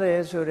ဖို့စားတ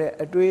ယ်ဆိုတဲ့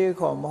အတွေး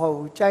ခေါ်မဟုတ်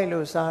ဘူးကြိုက်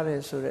လို့စားတ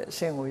ယ်ဆိုတဲ့အဆ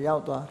င့်ကိုရော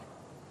က်သွားတယ်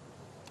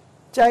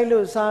ကြိုက်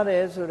လို့စားတ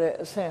ယ်ဆိုတဲ့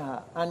အဆင့်ဟာ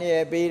အန္တရာ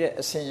ယ်ပေးတဲ့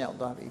အဆင့်ရောက်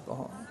သွားပြီပေါ့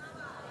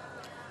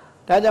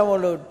ဒါကြောင့်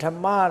မို့လို့ဓမ္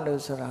မ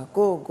လို့ဆိုတာ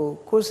ကို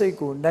ယ်စိတ်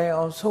ကိုနိုင်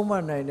အောင်ဆုံးမ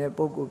နိုင်တဲ့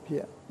ပုဂ္ဂိုလ်ဖြ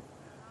စ်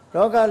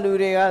လောကလူ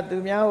တွေကသူ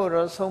များကို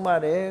တော့ဆုံးမ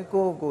တယ်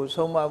ကို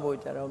ဆုံးမဖို့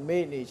ကြတော့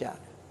မေ့နေကြတ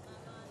ယ်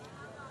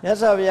မြတ်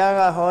စွာဘုရား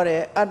ကဟောတ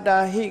ယ်အတ္တ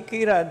ဟိကိ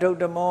ရဒုဋ္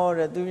ဌမော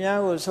တဲ့သူများ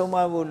ကိုဆုံးမ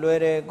ဖို့လွယ်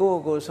တယ်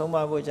ကိုဆုံးမ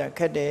ဖို့ကြခ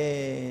က်တယ်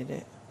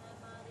တဲ့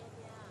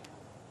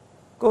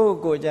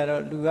ကိုကြ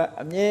တော့လူက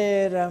အမြဲ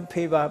တမ်း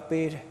ဖေးပါ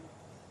ပေးတယ်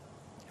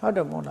ဟုတ်တ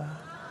ယ်မို့လား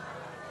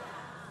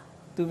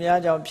သူများ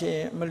ကြောင့်ဖြစ်ရ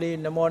င်မလီ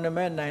နမောန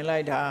မဲနိုင်လို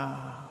က်တာ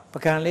ပ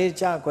ကံလေး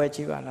ကြကွဲကြ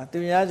ည့်ပါလားသူ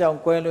များကြောင့်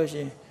ကွဲလို့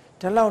ရှိရင်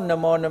ဒီလောက်န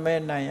မောနမဲ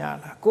နိုင်ရ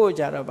လားကို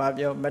ကြတော့ဗာ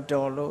ပြောမ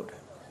တော်လို့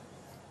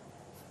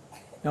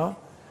နော်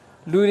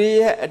လူတွေ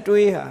ရဲ့အ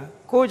တွေးဟာ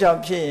ကိုကြော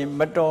င့်ဖြစ်ရင်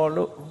မတော်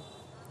လို့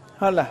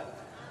ဟုတ်လား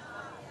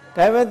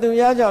ဒါပေမဲ့သူ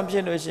များကြောင့်ဖြ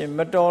စ်လို့ရှိရင်မ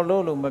တော်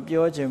လို့မ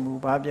ပြောချင်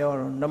ဘူးဗာပြော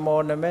တော့နမော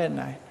နမဲ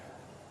နိုင်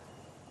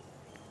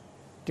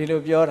ဒီ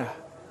လိုပြောတာ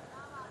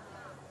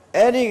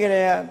အဲ့ဒီက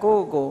လေးက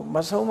ကိုမ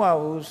ဆုံးမ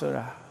ဘူးဆို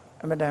တာ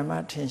အမတန်မှ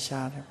ထင်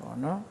ရှားတယ်ပေါ့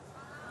နော်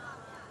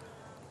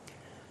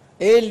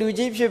လူ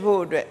ကြီးဖြစ်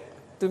ဖို့အတွက်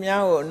သူ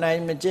များကိုအနို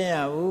င်မကျင့်ရ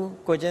ဘူး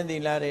ကိုကျင့်သီ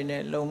လတွေ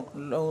နဲ့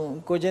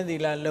ကိုကျင့်သီ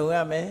လလုံရ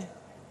မယ်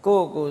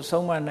ကို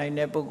ဆုံးမနိုင်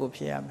တဲ့ပုဂ္ဂိုလ်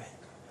ဖြစ်ရမယ်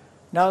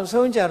နောက်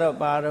ဆုံးကြတော့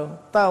ဘာတော့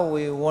တ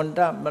ဝေဝန္တ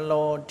မ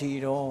လောဒီ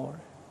တော့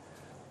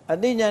အ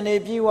သိဉာဏ်တွေ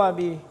ပြည့်ဝ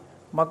ပြီး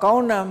မကော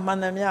င်းတာမှန်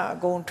သမျှအ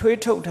ကုန်ထွေး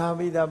ထုတ်ထား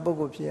ပြီးသားပုဂ္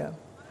ဂိုလ်ဖြစ်ရ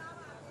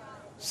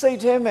စိတ်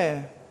ထဲမှာ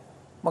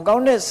မကော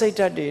င်းတဲ့စိတ်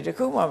ဓာတ်တွေတ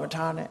ခုမှမ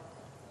ထားနဲ့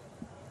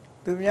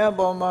သူများ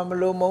ပေါ်မှာမ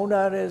လိုမုန်း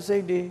ထားတဲ့စိ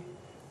တ်တွေ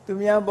သူ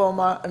များပေါ်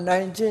မှာအနို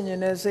င်ကျင့်နေ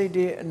တဲ့စိတ်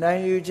တွေအနိုင်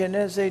ယူခြင်း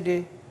တဲ့စိတ်တွေ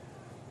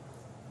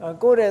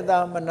ကိုယ့်ရဲ့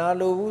သားမနာ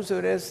လိုဘူး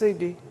ဆိုတဲ့စိတ်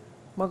တွေ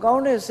မကော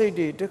င်းတဲ့စိတ်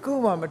တွေတခု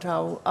မှမ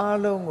ထားဘူးအား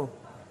လုံးကို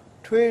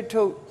ထွေး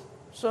ထုတ်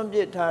စွန့်ပ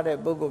စ်ထားတဲ့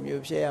ပုဂ္ဂိုလ်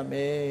မျိုးဖြစ်ရမ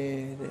ယ်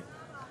တဲ့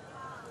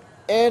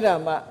အဲ့ဒါ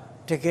မှ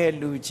တကယ်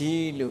လူ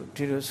ကြီးလို့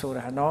ဒီလိုဆို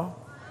တာနော်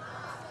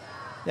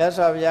မြတ်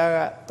စွာဘုရားက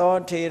သော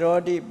ထေရော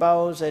တိပါ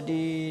ဝစ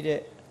တိ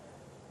တဲ့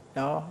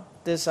နော်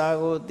သစ္စာ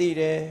ကိုသိ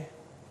တယ်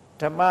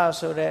ဓမ္မ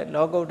ဆိုတဲ့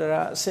လောကုတ္တ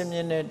ရာအစစ်မြ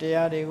င့်တဲ့တ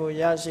ရားတွေကို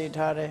ရရှိ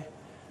ထားတယ်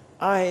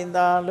အဟိန္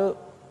တာလို့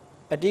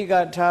အဓိက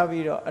ထား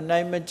ပြီးတော့အနို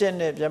င်မကျင့်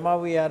တဲ့ဗြဟ္မ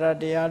ဝိဟာရ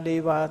တရား၄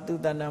ပါးသူ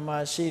တဏ္ဍာမှာ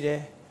ရှိတ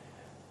ယ်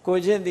ကို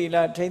ချင်းသီလ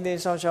ထိမ့်သိ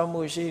မ်းဆောင်ရှောက်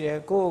မှုရှိတယ်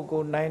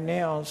ကိုနိုင်နေ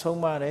အောင်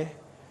ဆုံးမတယ်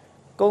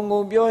ကုံ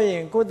ပြောရ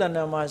င်ကိုယ်တဏ္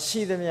ဍာမှာ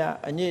ရှိသမျှ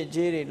အညစ်အ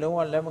ကြေးတွေလုံးဝ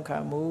လက်မခံ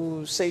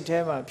ဘူးစိတ်ထဲ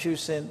မှာဖြူ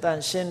စင်တ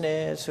န့်ရှင်းတ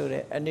ယ်ဆို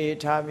တဲ့အနေအ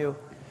ထားမျိုး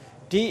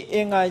ဒီအ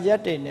င်္ဂါရ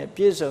က်တွေနဲ့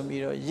ပြည့်စုံ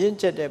ပြီးတော့ရင့်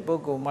ကျက်တဲ့ပု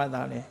ဂ္ဂိုလ်မှ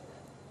သာလေ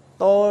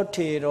သော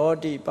ထေရော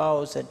တိပါဝ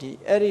စတိ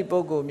အဲ့ဒီပု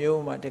ဂ္ဂိုလ်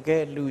မျိုးမှာတက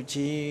ယ်လူ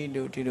ကြီး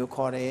လို့ဒီလို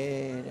ခေါ်တ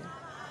ယ်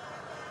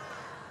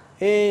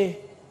တဲ့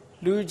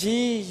လူ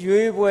ကြီး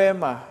ရွေးပွဲ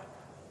မှာ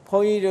ဘု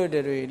န်းကြီးတို့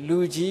တွေလူ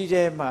ကြီး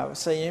ထဲမှာ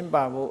စရင်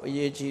ပါဖို့အ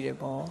ရေးကြီးတယ်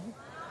ပေါ့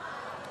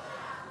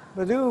ဘ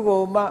ယ်သူ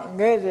ကိုမှ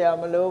ငဲ့เสีย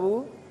မလို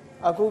ဘူး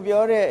အခု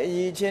ပြောတဲ့အ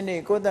ရေးချင်းတွေ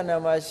ကိုယ်တဏ္ဍာ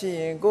မှာရှိ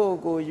ရင်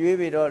ကိုရွေး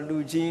ပြီးတော့လူ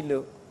ကြီး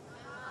လို့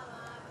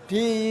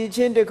ဒီအရေးချ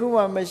င်းတစ်ခု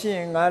မှမရှိရ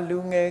င်ငါလူ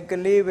ငယ်က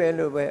လေးပဲ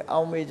လို့ပဲအော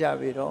င်းမေးကြ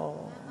ပြီတော့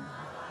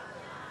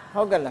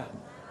ဟုတ်ကလား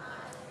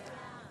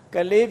က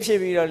လေးဖြစ်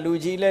ပြီးတော့လူ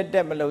ကြီးလည်းတ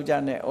က်မလို့ကြ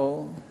နဲ့အောင်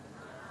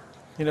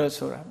ဒီလို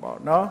ဆိုတာပေါ့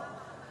နော်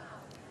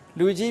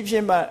လူကြီးဖြ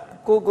စ်မှ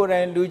ကိုယ်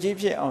တိုင်လူကြီး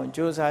ဖြစ်အောင်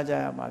ကြိုးစားကြ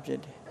ရမှာဖြစ်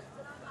တယ်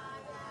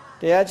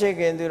တရားချစ်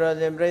ခင်သူတော်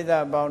စင်ပြိဿ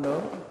အပေါင်း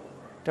တို့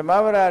ဓမ္မ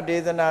ပဒဒေ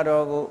သနာ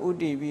တော်ကိုဥ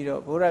တည်ပြီး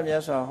တော့ဘုရားမြ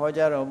တ်စွာဟော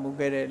ကြားတော်မူ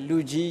ခဲ့တဲ့လူ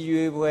ကြီး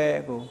ရွေးပွဲ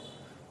ကို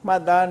မှ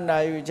တ်သားနာ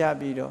ယူကြ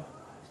ပြီးတော့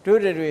တို့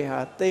တွေဟာ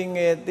တိမ်င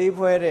ယ်သေး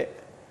ဖွဲတဲ့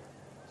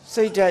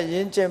စိတ်ဓာတ်ရ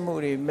င်းကျက်မှု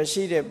တွေမ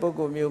ရှိတဲ့ပုဂ္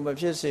ဂိုလ်မျိုးမ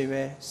ဖြစ်စေ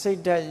ပဲစိ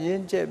တ်ဓာတ်ရ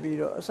င်းကျက်ပြီး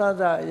တော့အစ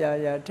စအရာ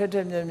ရာထက်ထ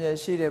က်မြက်မြက်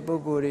ရှိတဲ့ပု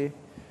ဂ္ဂိုလ်တွေ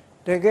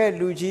တကယ်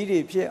လူကြီးတွေ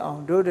ဖြစ်အော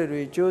င်တို့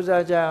တွေကြိုး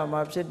စားကြရ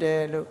မှာဖြစ်တ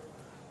ယ်လို့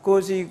ကို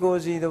ယ်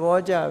စီသဘော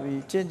ကျ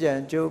ပြီးကျင့်ကြံ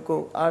ကြိုးကု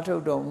ပ်အားထု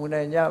တ်တော်မူ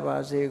နိုင်ကြပါ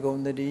စေကုန်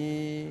သတ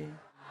ည်း